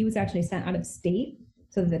point that he was actually sent out of state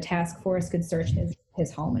so that the task force could search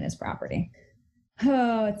his home and his property.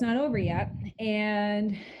 Oh, it's not over yet.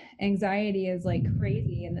 And anxiety is like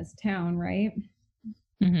crazy in this town, right?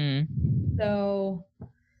 Mm-hmm. So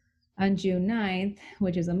on June 9th,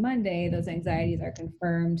 which is a Monday, those anxieties are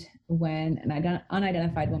confirmed when an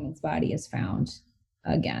unidentified woman's body is found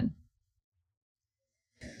again.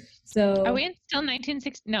 So are we in still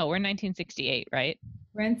 1960? No, we're 1968, right?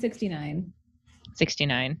 We're in 69.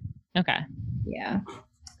 69. Okay. Yeah.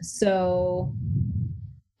 So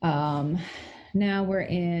now we're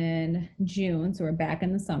in June, so we're back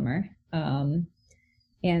in the summer.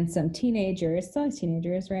 And some teenagers, still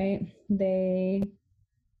teenagers, right? They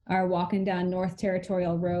are walking down North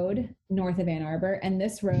Territorial Road, north of Ann Arbor. And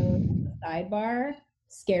this road, the sidebar,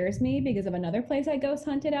 scares me because of another place I ghost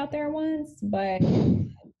hunted out there once. But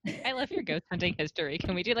I love your ghost hunting history.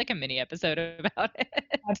 Can we do like a mini episode about it?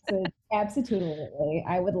 Absolutely.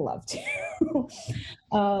 I would love to.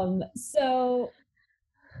 So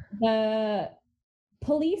the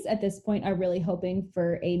police at this point are really hoping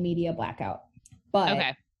for a media blackout. But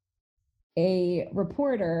okay. A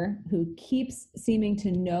reporter who keeps seeming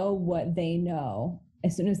to know what they know,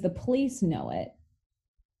 as soon as the police know it,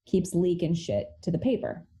 keeps leaking shit to the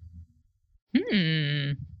paper.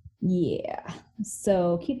 Yeah.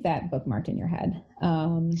 So keep that bookmarked in your head.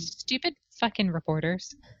 Stupid fucking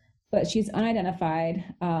reporters. But she's unidentified.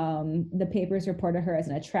 The papers reported her as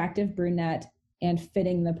an attractive brunette and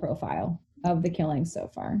fitting the profile of the killings so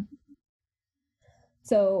far.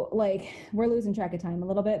 So, like, we're losing track of time a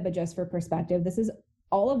little bit, but just for perspective,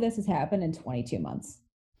 all of this has happened in 22 months.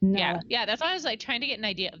 Yeah, that's why I was like trying to get an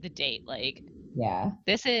idea of the date. Like, yeah,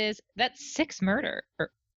 that's 6 murder. Or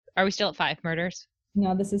are we still at 5 murders?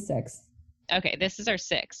 No, this is 6. Okay, this is our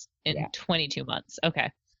 6 in 22 months. Okay.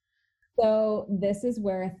 So this is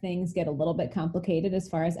where things get a little bit complicated as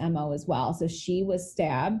far as MO as well. So she was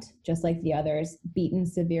stabbed, just like the others, beaten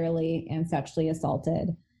severely, and sexually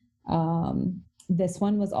assaulted. This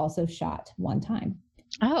one was also shot one time.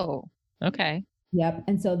 Oh, okay. Yep.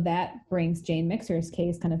 And so that brings Jane Mixer's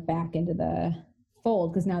case kind of back into the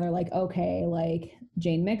fold, because now they're like, okay, like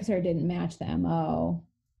Jane Mixer didn't match the MO.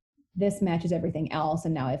 This matches everything else,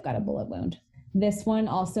 and now I've got a bullet wound. This one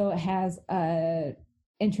also has a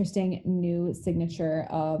interesting new signature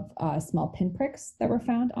of small pinpricks that were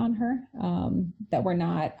found on her, that were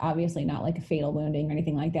obviously not like a fatal wounding or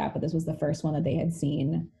anything like that, but this was the first one that they had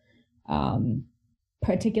seen.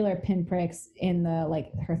 Particular pinpricks in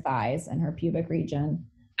her thighs and her pubic region.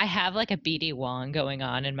 I have like a BD Wong going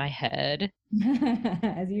on in my head.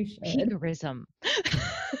 As you should. Egoism.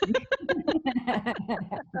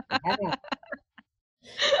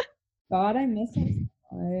 God, I miss him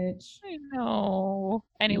so much. I know.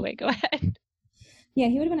 Anyway, go ahead. Yeah,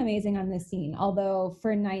 he would have been amazing on this scene. Although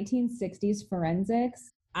for 1960s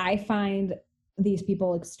forensics, I find these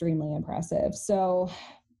people extremely impressive. So,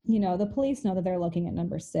 the police know that they're looking at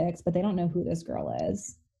number 6, but they don't know who this girl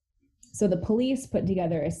is. So the police put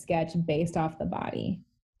together a sketch based off the body.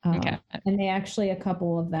 Okay. And they actually, a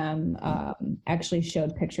couple of them actually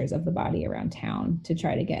showed pictures of the body around town to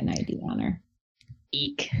try to get an ID on her.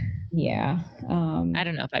 Eek. Yeah. I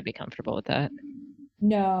don't know if I'd be comfortable with that.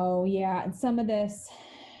 No, yeah. And some of this,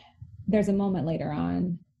 there's a moment later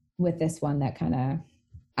on with this one that kind of,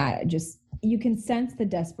 you can sense the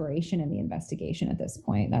desperation in the investigation at this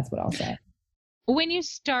point. That's what I'll say. When you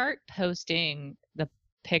start posting the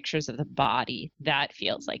pictures of the body, that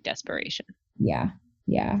feels like desperation. Yeah.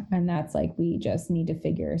 Yeah. And that's like, we just need to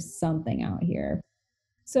figure something out here.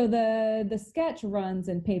 So the sketch runs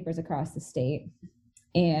in papers across the state,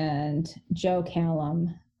 and Joe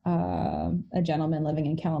Callum, a gentleman living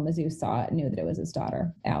in Kalamazoo, saw it, knew that it was his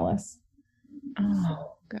daughter, Alice.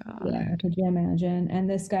 Oh, God. Yeah, could you imagine? And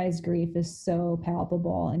this guy's grief is so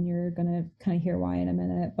palpable, and you're gonna kind of hear why in a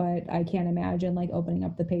minute, but I can't imagine like opening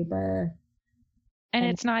up the paper. And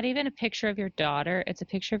it's not even a picture of your daughter, it's a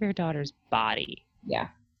picture of your daughter's body. Yeah.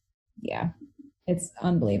 It's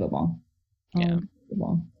unbelievable. Yeah.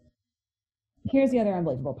 Unbelievable. Here's the other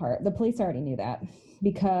unbelievable part. The police already knew that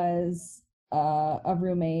because a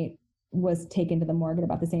roommate was taken to the morgue at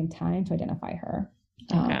about the same time to identify her.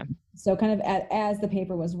 Okay. So kind of as the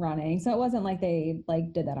paper was running. So it wasn't like they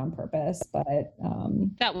like did that on purpose, but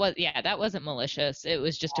that wasn't malicious. It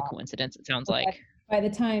was just a coincidence, it sounds like. By the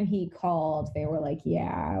time he called, they were like,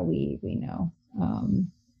 yeah, we know.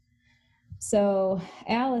 So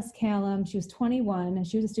Alice Callum, she was 21 and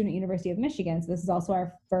she was a student at University of Michigan. So this is also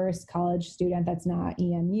our first college student that's not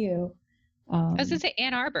EMU. I was gonna say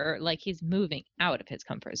Ann Arbor, like he's moving out of his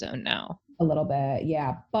comfort zone now. A little bit,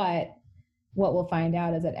 yeah. But what we'll find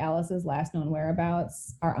out is that Alice's last known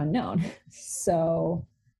whereabouts are unknown. So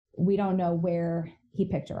we don't know where he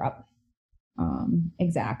picked her up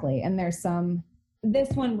exactly. And this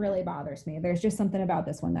one really bothers me. There's just something about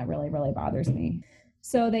this one that really, really bothers me.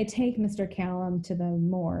 So they take Mr. Callum to the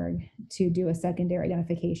morgue to do a secondary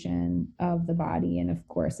identification of the body. And of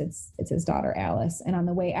course, it's his daughter, Alice. And on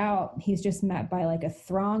the way out, he's just met by like a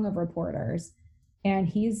throng of reporters. And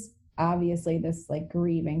he's obviously this like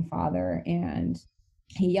grieving father. And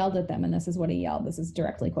he yelled at them. And this is what he yelled. This is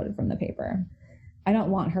directly quoted from the paper. I don't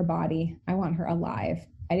want her body. I want her alive.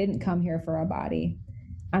 I didn't come here for a body.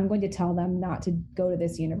 I'm going to tell them not to go to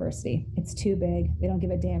this university. It's too big. They don't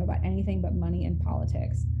give a damn about anything but money and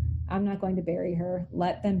politics. I'm not going to bury her.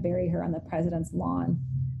 Let them bury her on the president's lawn.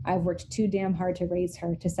 I've worked too damn hard to raise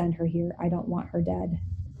her, to send her here. I don't want her dead.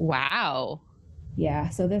 Wow. Yeah,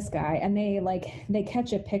 so this guy, and they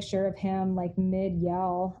catch a picture of him like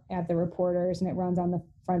mid-yell at the reporters, and it runs on the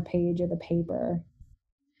front page of the paper.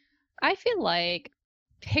 I feel like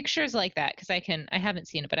pictures like that, because I haven't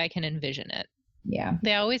seen it, but I can envision it. Yeah.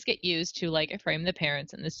 They always get used to like frame the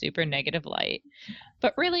parents in the super negative light.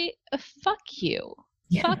 But really, fuck you.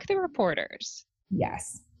 Yeah. Fuck the reporters.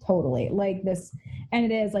 Yes, totally. Like this, and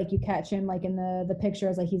it is like you catch him like in the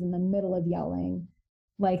pictures, like he's in the middle of yelling.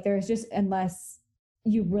 Like there's just, unless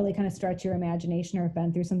you really kind of stretch your imagination or have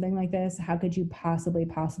been through something like this, how could you possibly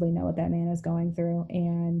know what that man is going through?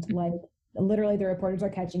 And like literally the reporters are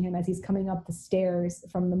catching him as he's coming up the stairs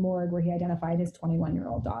from the morgue where he identified his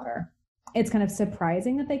 21-year-old daughter. It's kind of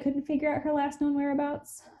surprising that they couldn't figure out her last known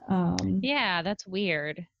whereabouts. Yeah, that's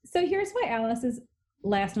weird. So here's why Alice's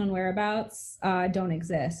last known whereabouts don't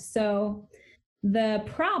exist. So the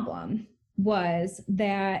problem was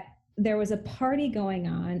that there was a party going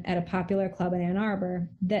on at a popular club in Ann Arbor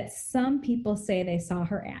that some people say they saw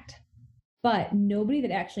her at, but nobody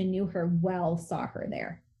that actually knew her well saw her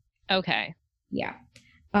there. Okay. Yeah.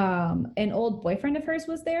 An old boyfriend of hers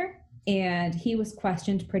was there. And he was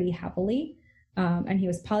questioned pretty heavily, and he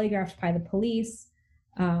was polygraphed by the police,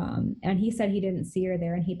 and he said he didn't see her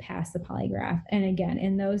there, and he passed the polygraph. And again,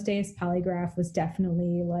 in those days, polygraph was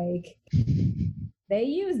definitely like, they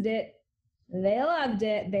used it, they loved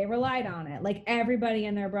it, they relied on it. Like everybody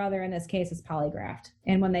and their brother in this case is polygraphed.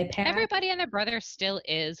 And when they passed... Everybody and their brother still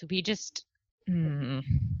is. We just...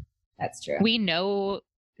 That's true. We know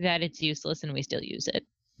that it's useless and we still use it.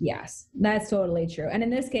 Yes, that's totally true. And in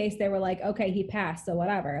this case, they were like, okay, he passed, so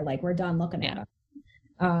whatever, like we're done looking at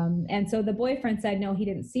him. And so the boyfriend said, no, he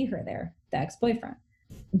didn't see her there, the ex-boyfriend.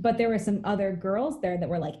 But there were some other girls there that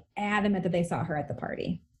were like adamant that they saw her at the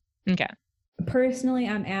party. Okay. Personally,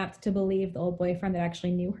 I'm apt to believe the old boyfriend that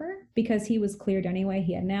actually knew her because he was cleared anyway.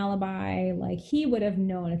 He had an alibi. Like he would have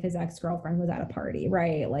known if his ex-girlfriend was at a party,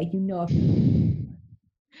 right? Like, you know,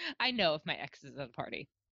 I know if my ex is at a party.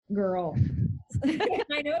 Girl.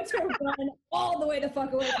 I know to run all the way the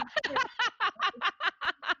fuck away.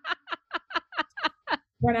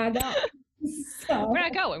 We're not going. So, we're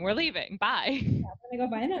not going. We're leaving. Bye. Yeah, we're gonna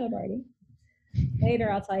go find another party.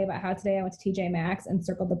 Later, I'll tell you about how today I went to TJ Maxx and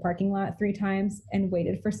circled the parking lot 3 times and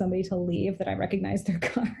waited for somebody to leave that I recognized their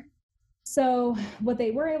car. So what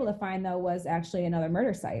they were able to find, though, was actually another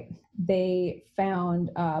murder site. They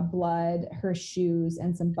found blood, her shoes,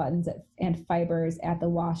 and some buttons and fibers at the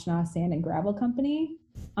Washtenaw Sand and Gravel Company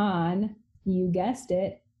on, you guessed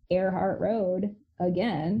it, Earhart Road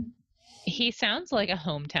again. He sounds like a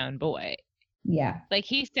hometown boy. Yeah. Like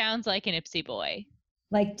he sounds like an Ypsi boy.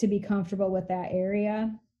 Like to be comfortable with that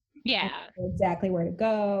area. Yeah. Exactly where to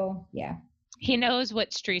go. Yeah. He knows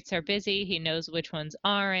what streets are busy. He knows which ones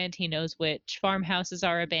aren't. He knows which farmhouses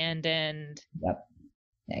are abandoned. Yep,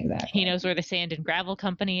 exactly. He knows where the sand and gravel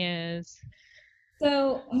company is.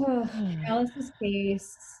 So Alice's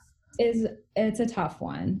case it's a tough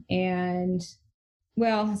one. And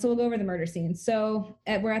well, so we'll go over the murder scene. So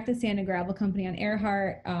we're at the sand and gravel company on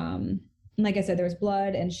Earhart. Like I said, there was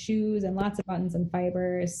blood and shoes and lots of buttons and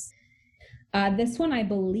fibers. This one, I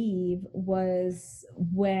believe, was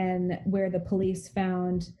where the police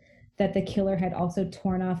found that the killer had also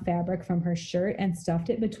torn off fabric from her shirt and stuffed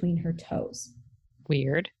it between her toes.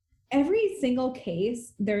 Weird. Every single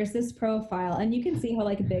case, there's this profile, and you can see how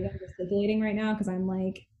like big I'm gesticulating right now because I'm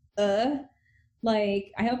like,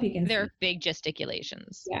 like I hope you can. They're big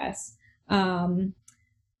gesticulations. Yes.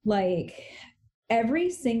 Like every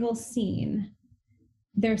single scene,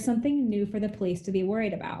 there's something new for the police to be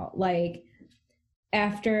worried about. Like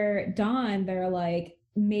after Dawn, they're like,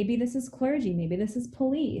 maybe this is clergy, maybe this is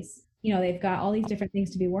police. You know, they've got all these different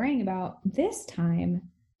things to be worrying about. This time,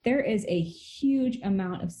 there is a huge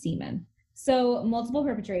amount of semen. So multiple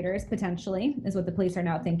perpetrators, potentially, is what the police are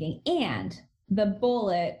now thinking. And the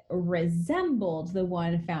bullet resembled the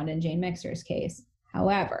one found in Jane Mixer's case.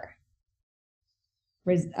 However,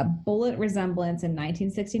 a bullet resemblance in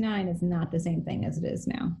 1969 is not the same thing as it is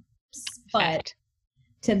now. But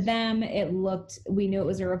to them, we knew it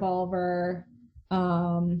was a revolver.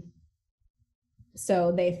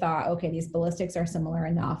 So they thought, okay, these ballistics are similar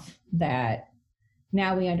enough that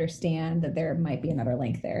now we understand that there might be another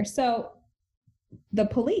link there. So the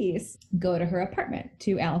police go to her apartment,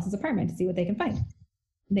 to Alice's apartment, to see what they can find.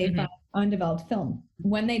 They found undeveloped film.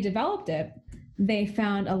 When they developed it, they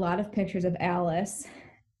found a lot of pictures of Alice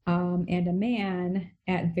and a man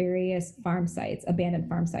at various farm sites, abandoned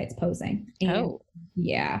farm sites, posing. And,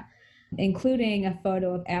 yeah, including a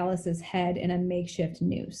photo of Alice's head in a makeshift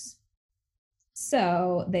noose.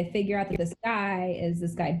 So they figure out that this guy is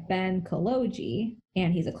this guy, Ben Kaloji,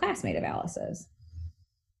 and he's a classmate of Alice's.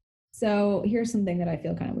 So here's something that I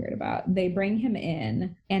feel kind of weird about. They bring him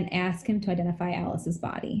in and ask him to identify Alice's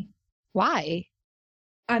body. Why?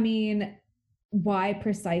 I mean, why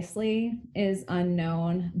precisely is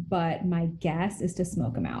unknown, but my guess is to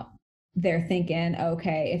smoke him out. They're thinking,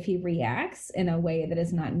 okay, if he reacts in a way that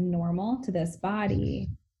is not normal to this body,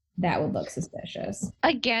 that would look suspicious.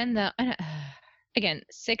 Again,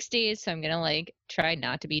 60s, so I'm gonna try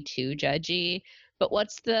not to be too judgy, but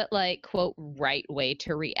what's the quote right way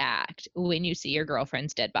to react when you see your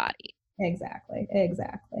girlfriend's dead body? Exactly.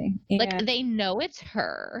 And they know it's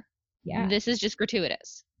her. Yeah. This is just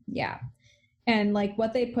gratuitous. Yeah. And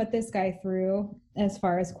what they put this guy through as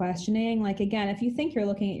far as questioning, again, if you think you're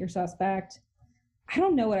looking at your suspect, I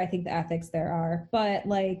don't know what I think the ethics there are, but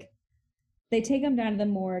they take him down to the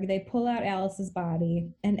morgue, they pull out Alice's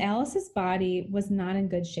body, and Alice's body was not in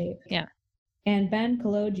good shape. Yeah. And Ben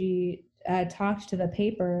Kaloji talked to the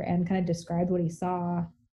paper and kind of described what he saw,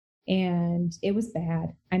 and it was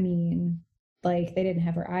bad. I mean, they didn't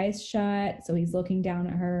have her eyes shut, so he's looking down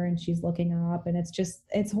at her and she's looking up, and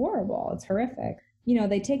it's horrible. It's horrific. You know,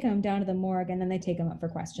 they take him down to the morgue and then they take him up for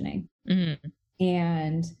questioning. Mm-hmm.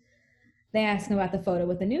 And they ask him about the photo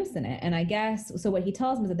with the noose in it. And I guess, so what he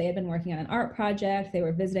tells them is that they had been working on an art project. They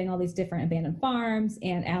were visiting all these different abandoned farms,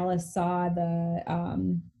 and Alice saw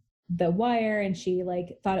the wire, and she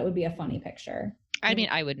thought it would be a funny picture. I mean,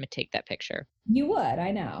 I would take that picture. You would,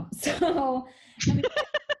 I know. So, I mean,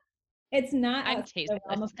 it's not I'm outside the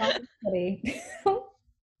realm of possibility.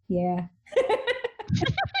 Yeah.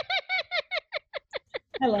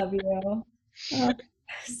 I love you.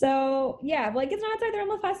 So yeah, it's not outside the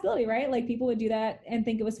realm of possibility, right? People would do that and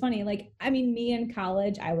think it was funny. I mean, me in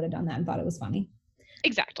college, I would have done that and thought it was funny.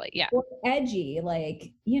 Exactly. Yeah. Or edgy,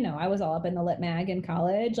 I was all up in the lit mag in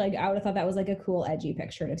college. I would have thought that was a cool, edgy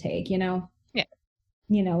picture to take, Yeah.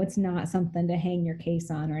 It's not something to hang your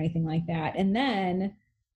case on or anything like that. And then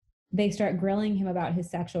they start grilling him about his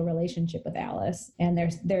sexual relationship with Alice, and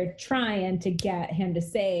they're trying to get him to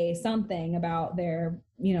say something about their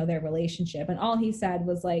relationship. And all he said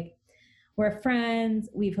was we're friends,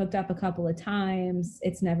 we've hooked up a couple of times,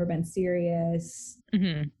 it's never been serious,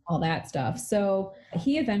 all that stuff. So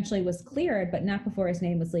he eventually was cleared, but not before his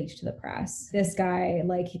name was leaked to the press. This guy,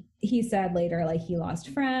 he said later, he lost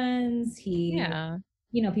friends.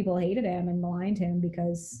 People hated him and maligned him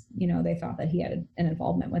because, they thought that he had an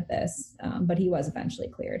involvement with this, but he was eventually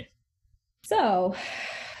cleared. So,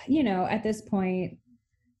 at this point,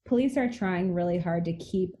 police are trying really hard to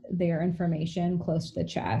keep their information close to the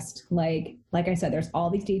chest. Like I said, there's all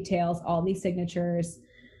these details, all these signatures.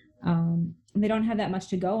 They don't have that much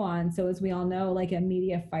to go on. So as we all know, a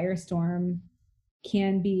media firestorm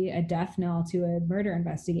can be a death knell to a murder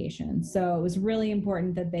investigation. So it was really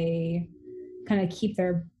important that they kind of keep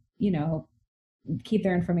their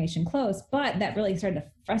information close. But that really started to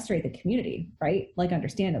frustrate the community, right? Like,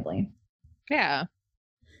 understandably. Yeah.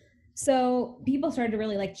 So people started to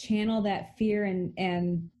really like channel that fear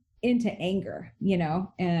and into anger,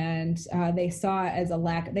 and they saw that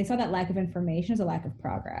lack of information as a lack of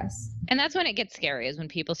progress. And that's when it gets scary, is when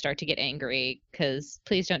people start to get angry, because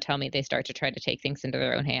please don't tell me they start to try to take things into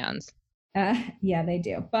their own hands. Yeah, they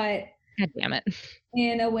do. But God damn it.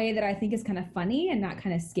 In a way that I think is kind of funny and not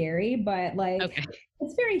kind of scary, but like, okay,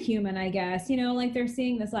 it's very human, I guess. Like they're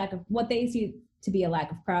seeing this lack of what they see to be a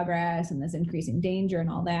lack of progress and this increasing danger and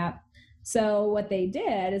all that. So what they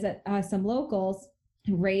did is that some locals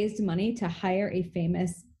raised money to hire a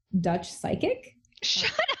famous Dutch psychic.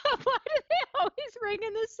 Shut up. Why do they always bring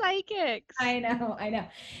in the psychics? I know.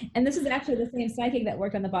 And this is actually the same psychic that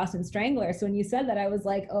worked on the Boston Strangler. So when you said that, I was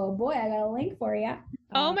like, oh boy, I got a link for you.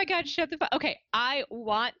 Oh my God, shut the fuck. Okay, I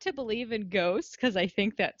want to believe in ghosts because I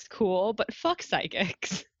think that's cool, but fuck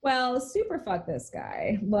psychics. Well, super fuck this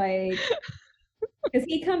guy. Like, because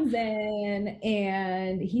he comes in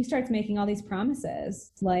and he starts making all these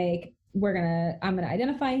promises. Like, I'm gonna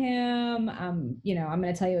identify him. I'm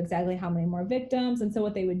gonna tell you exactly how many more victims. And so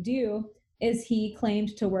what they would do is he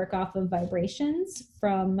claimed to work off of vibrations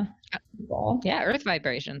from people. Yeah, earth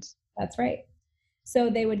vibrations. That's right. So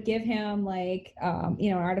they would give him like,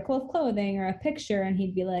 an article of clothing or a picture, and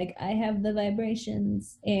he'd be like, I have the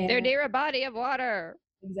vibrations. And they're near a body of water.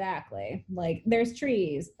 Exactly. Like, there's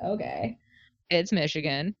trees. Okay. It's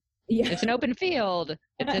Michigan. Yeah. It's an open field.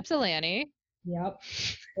 It's Ypsilanti. Yep.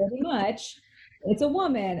 Pretty much. It's a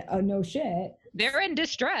woman. Oh, no shit. They're in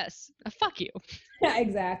distress. Fuck you.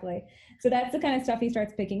 Exactly. So that's the kind of stuff he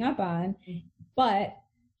starts picking up on. But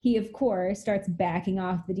he, of course, starts backing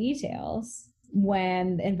off the details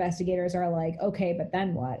when the investigators are like, okay, but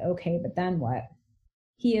then what? Okay, but then what?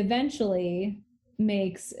 He eventually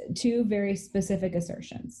makes two very specific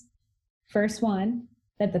assertions. First one,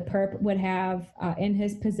 that the perp would have in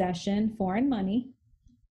his possession foreign money,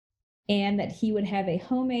 and that he would have a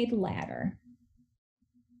homemade ladder.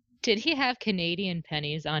 Did he have Canadian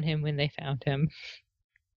pennies on him when they found him?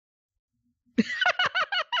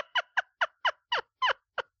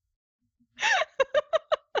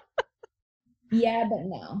 Yeah, but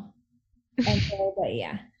no. And so, but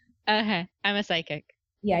yeah. Okay, I'm a psychic.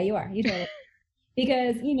 Yeah, you are. You totally.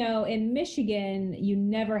 Because, in Michigan, you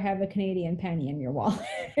never have a Canadian penny in your wallet.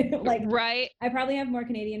 Like, right. I probably have more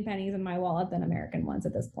Canadian pennies in my wallet than American ones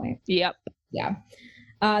at this point. Yep. Yeah.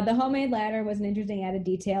 The homemade ladder was an interesting added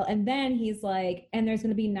detail. And then he's like, and there's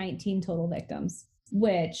going to be 19 total victims,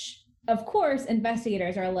 which, of course,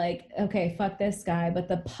 investigators are like, okay, fuck this guy. But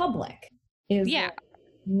the public is like,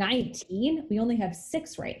 19? We only have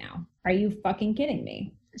 6 right now. Are you fucking kidding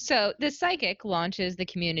me? So the psychic launches the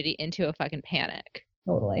community into a fucking panic.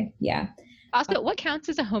 Totally. Yeah. Also, what counts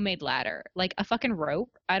as a homemade ladder? Like a fucking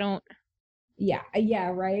rope? I don't. Yeah. Yeah.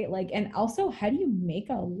 Right. Like, and also, how do you make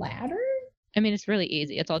a ladder? I mean, it's really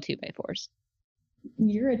easy. It's all 2x4s.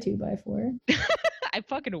 You're a 2x4. I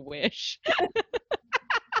fucking wish. I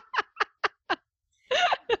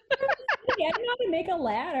don't know how to make a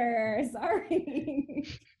ladder. Sorry.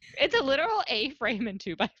 It's a literal A-frame and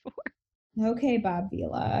 2x4. Okay, Bob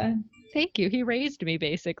Vila. Thank you. He raised me,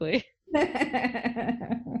 basically.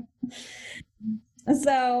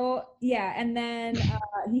 So, yeah. And then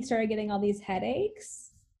he started getting all these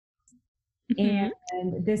headaches and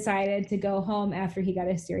decided to go home after he got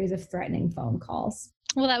a series of threatening phone calls.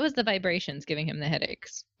 Well, that was the vibrations giving him the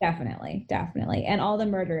headaches. Definitely. And all the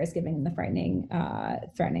murderers giving him the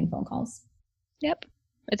threatening phone calls. Yep.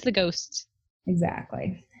 It's the ghosts.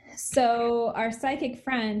 Exactly. So our psychic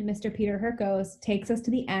friend, Mr. Peter Herkos, takes us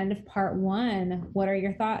to the end of part 1. What are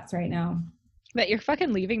your thoughts right now? That you're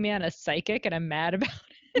fucking leaving me on a psychic and I'm mad about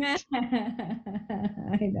it.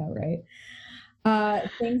 I know, right?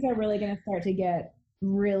 Things are really going to start to get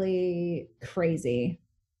really crazy.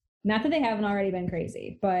 Not that they haven't already been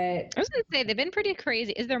crazy, but... I was going to say, they've been pretty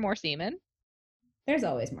crazy. Is there more semen? There's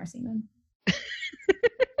always more semen.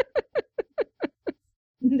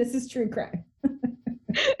 This is true crime.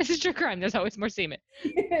 This is true crime. There's always more semen.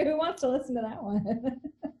 Who wants to listen to that one?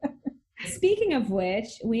 Speaking of which,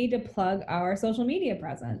 we need to plug our social media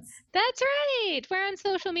presence. That's right. We're on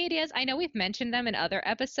social medias. I know we've mentioned them in other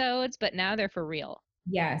episodes, but now they're for real.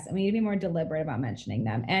 Yes, and we need to be more deliberate about mentioning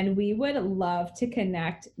them. And we would love to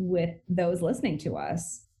connect with those listening to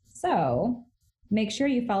us. So make sure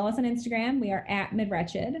you follow us on Instagram. We are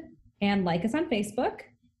 @MidWretched, and like us on Facebook.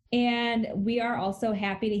 And we are also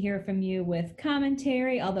happy to hear from you with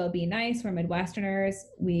commentary, although be nice. We're Midwesterners.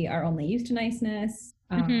 We are only used to niceness.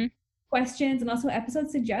 Questions and also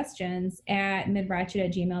episode suggestions at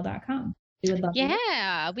midratchet@gmail.com. We would love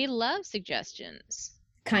we love suggestions.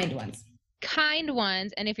 Kind ones. Kind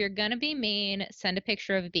ones. And if you're going to be mean, send a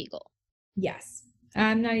picture of a beagle. Yes.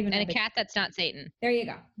 I'm not even. And a cat that's not Satan. There you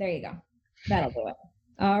go. That'll do it.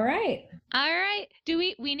 All right. Do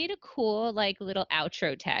we need a cool like little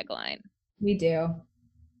outro tagline? We do.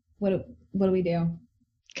 What do we do?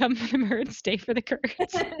 Come for the murder, stay for the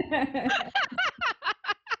curds.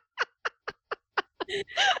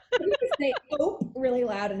 Say "ope" really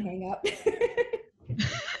loud and hang up.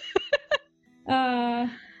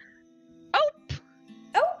 Ope.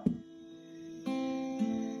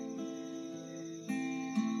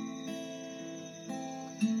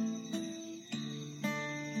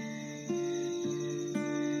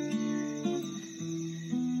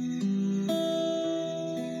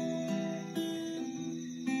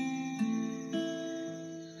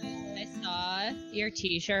 Your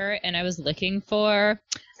t-shirt and I was looking for,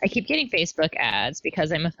 I keep getting Facebook ads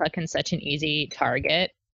because I'm such an easy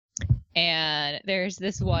target, and there's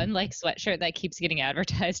this one like sweatshirt that keeps getting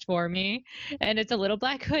advertised for me, and it's a little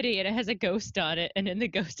black hoodie and it has a ghost on it, and in the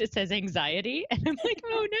ghost it says anxiety, and I'm like,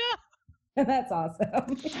 oh no. That's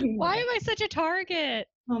awesome. Why am I such a target?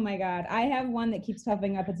 Oh my God. I have one that keeps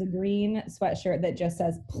popping up. It's a green sweatshirt that just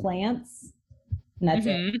says plants, and that's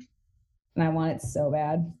it. And I want it so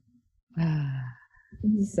bad.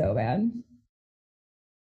 So bad.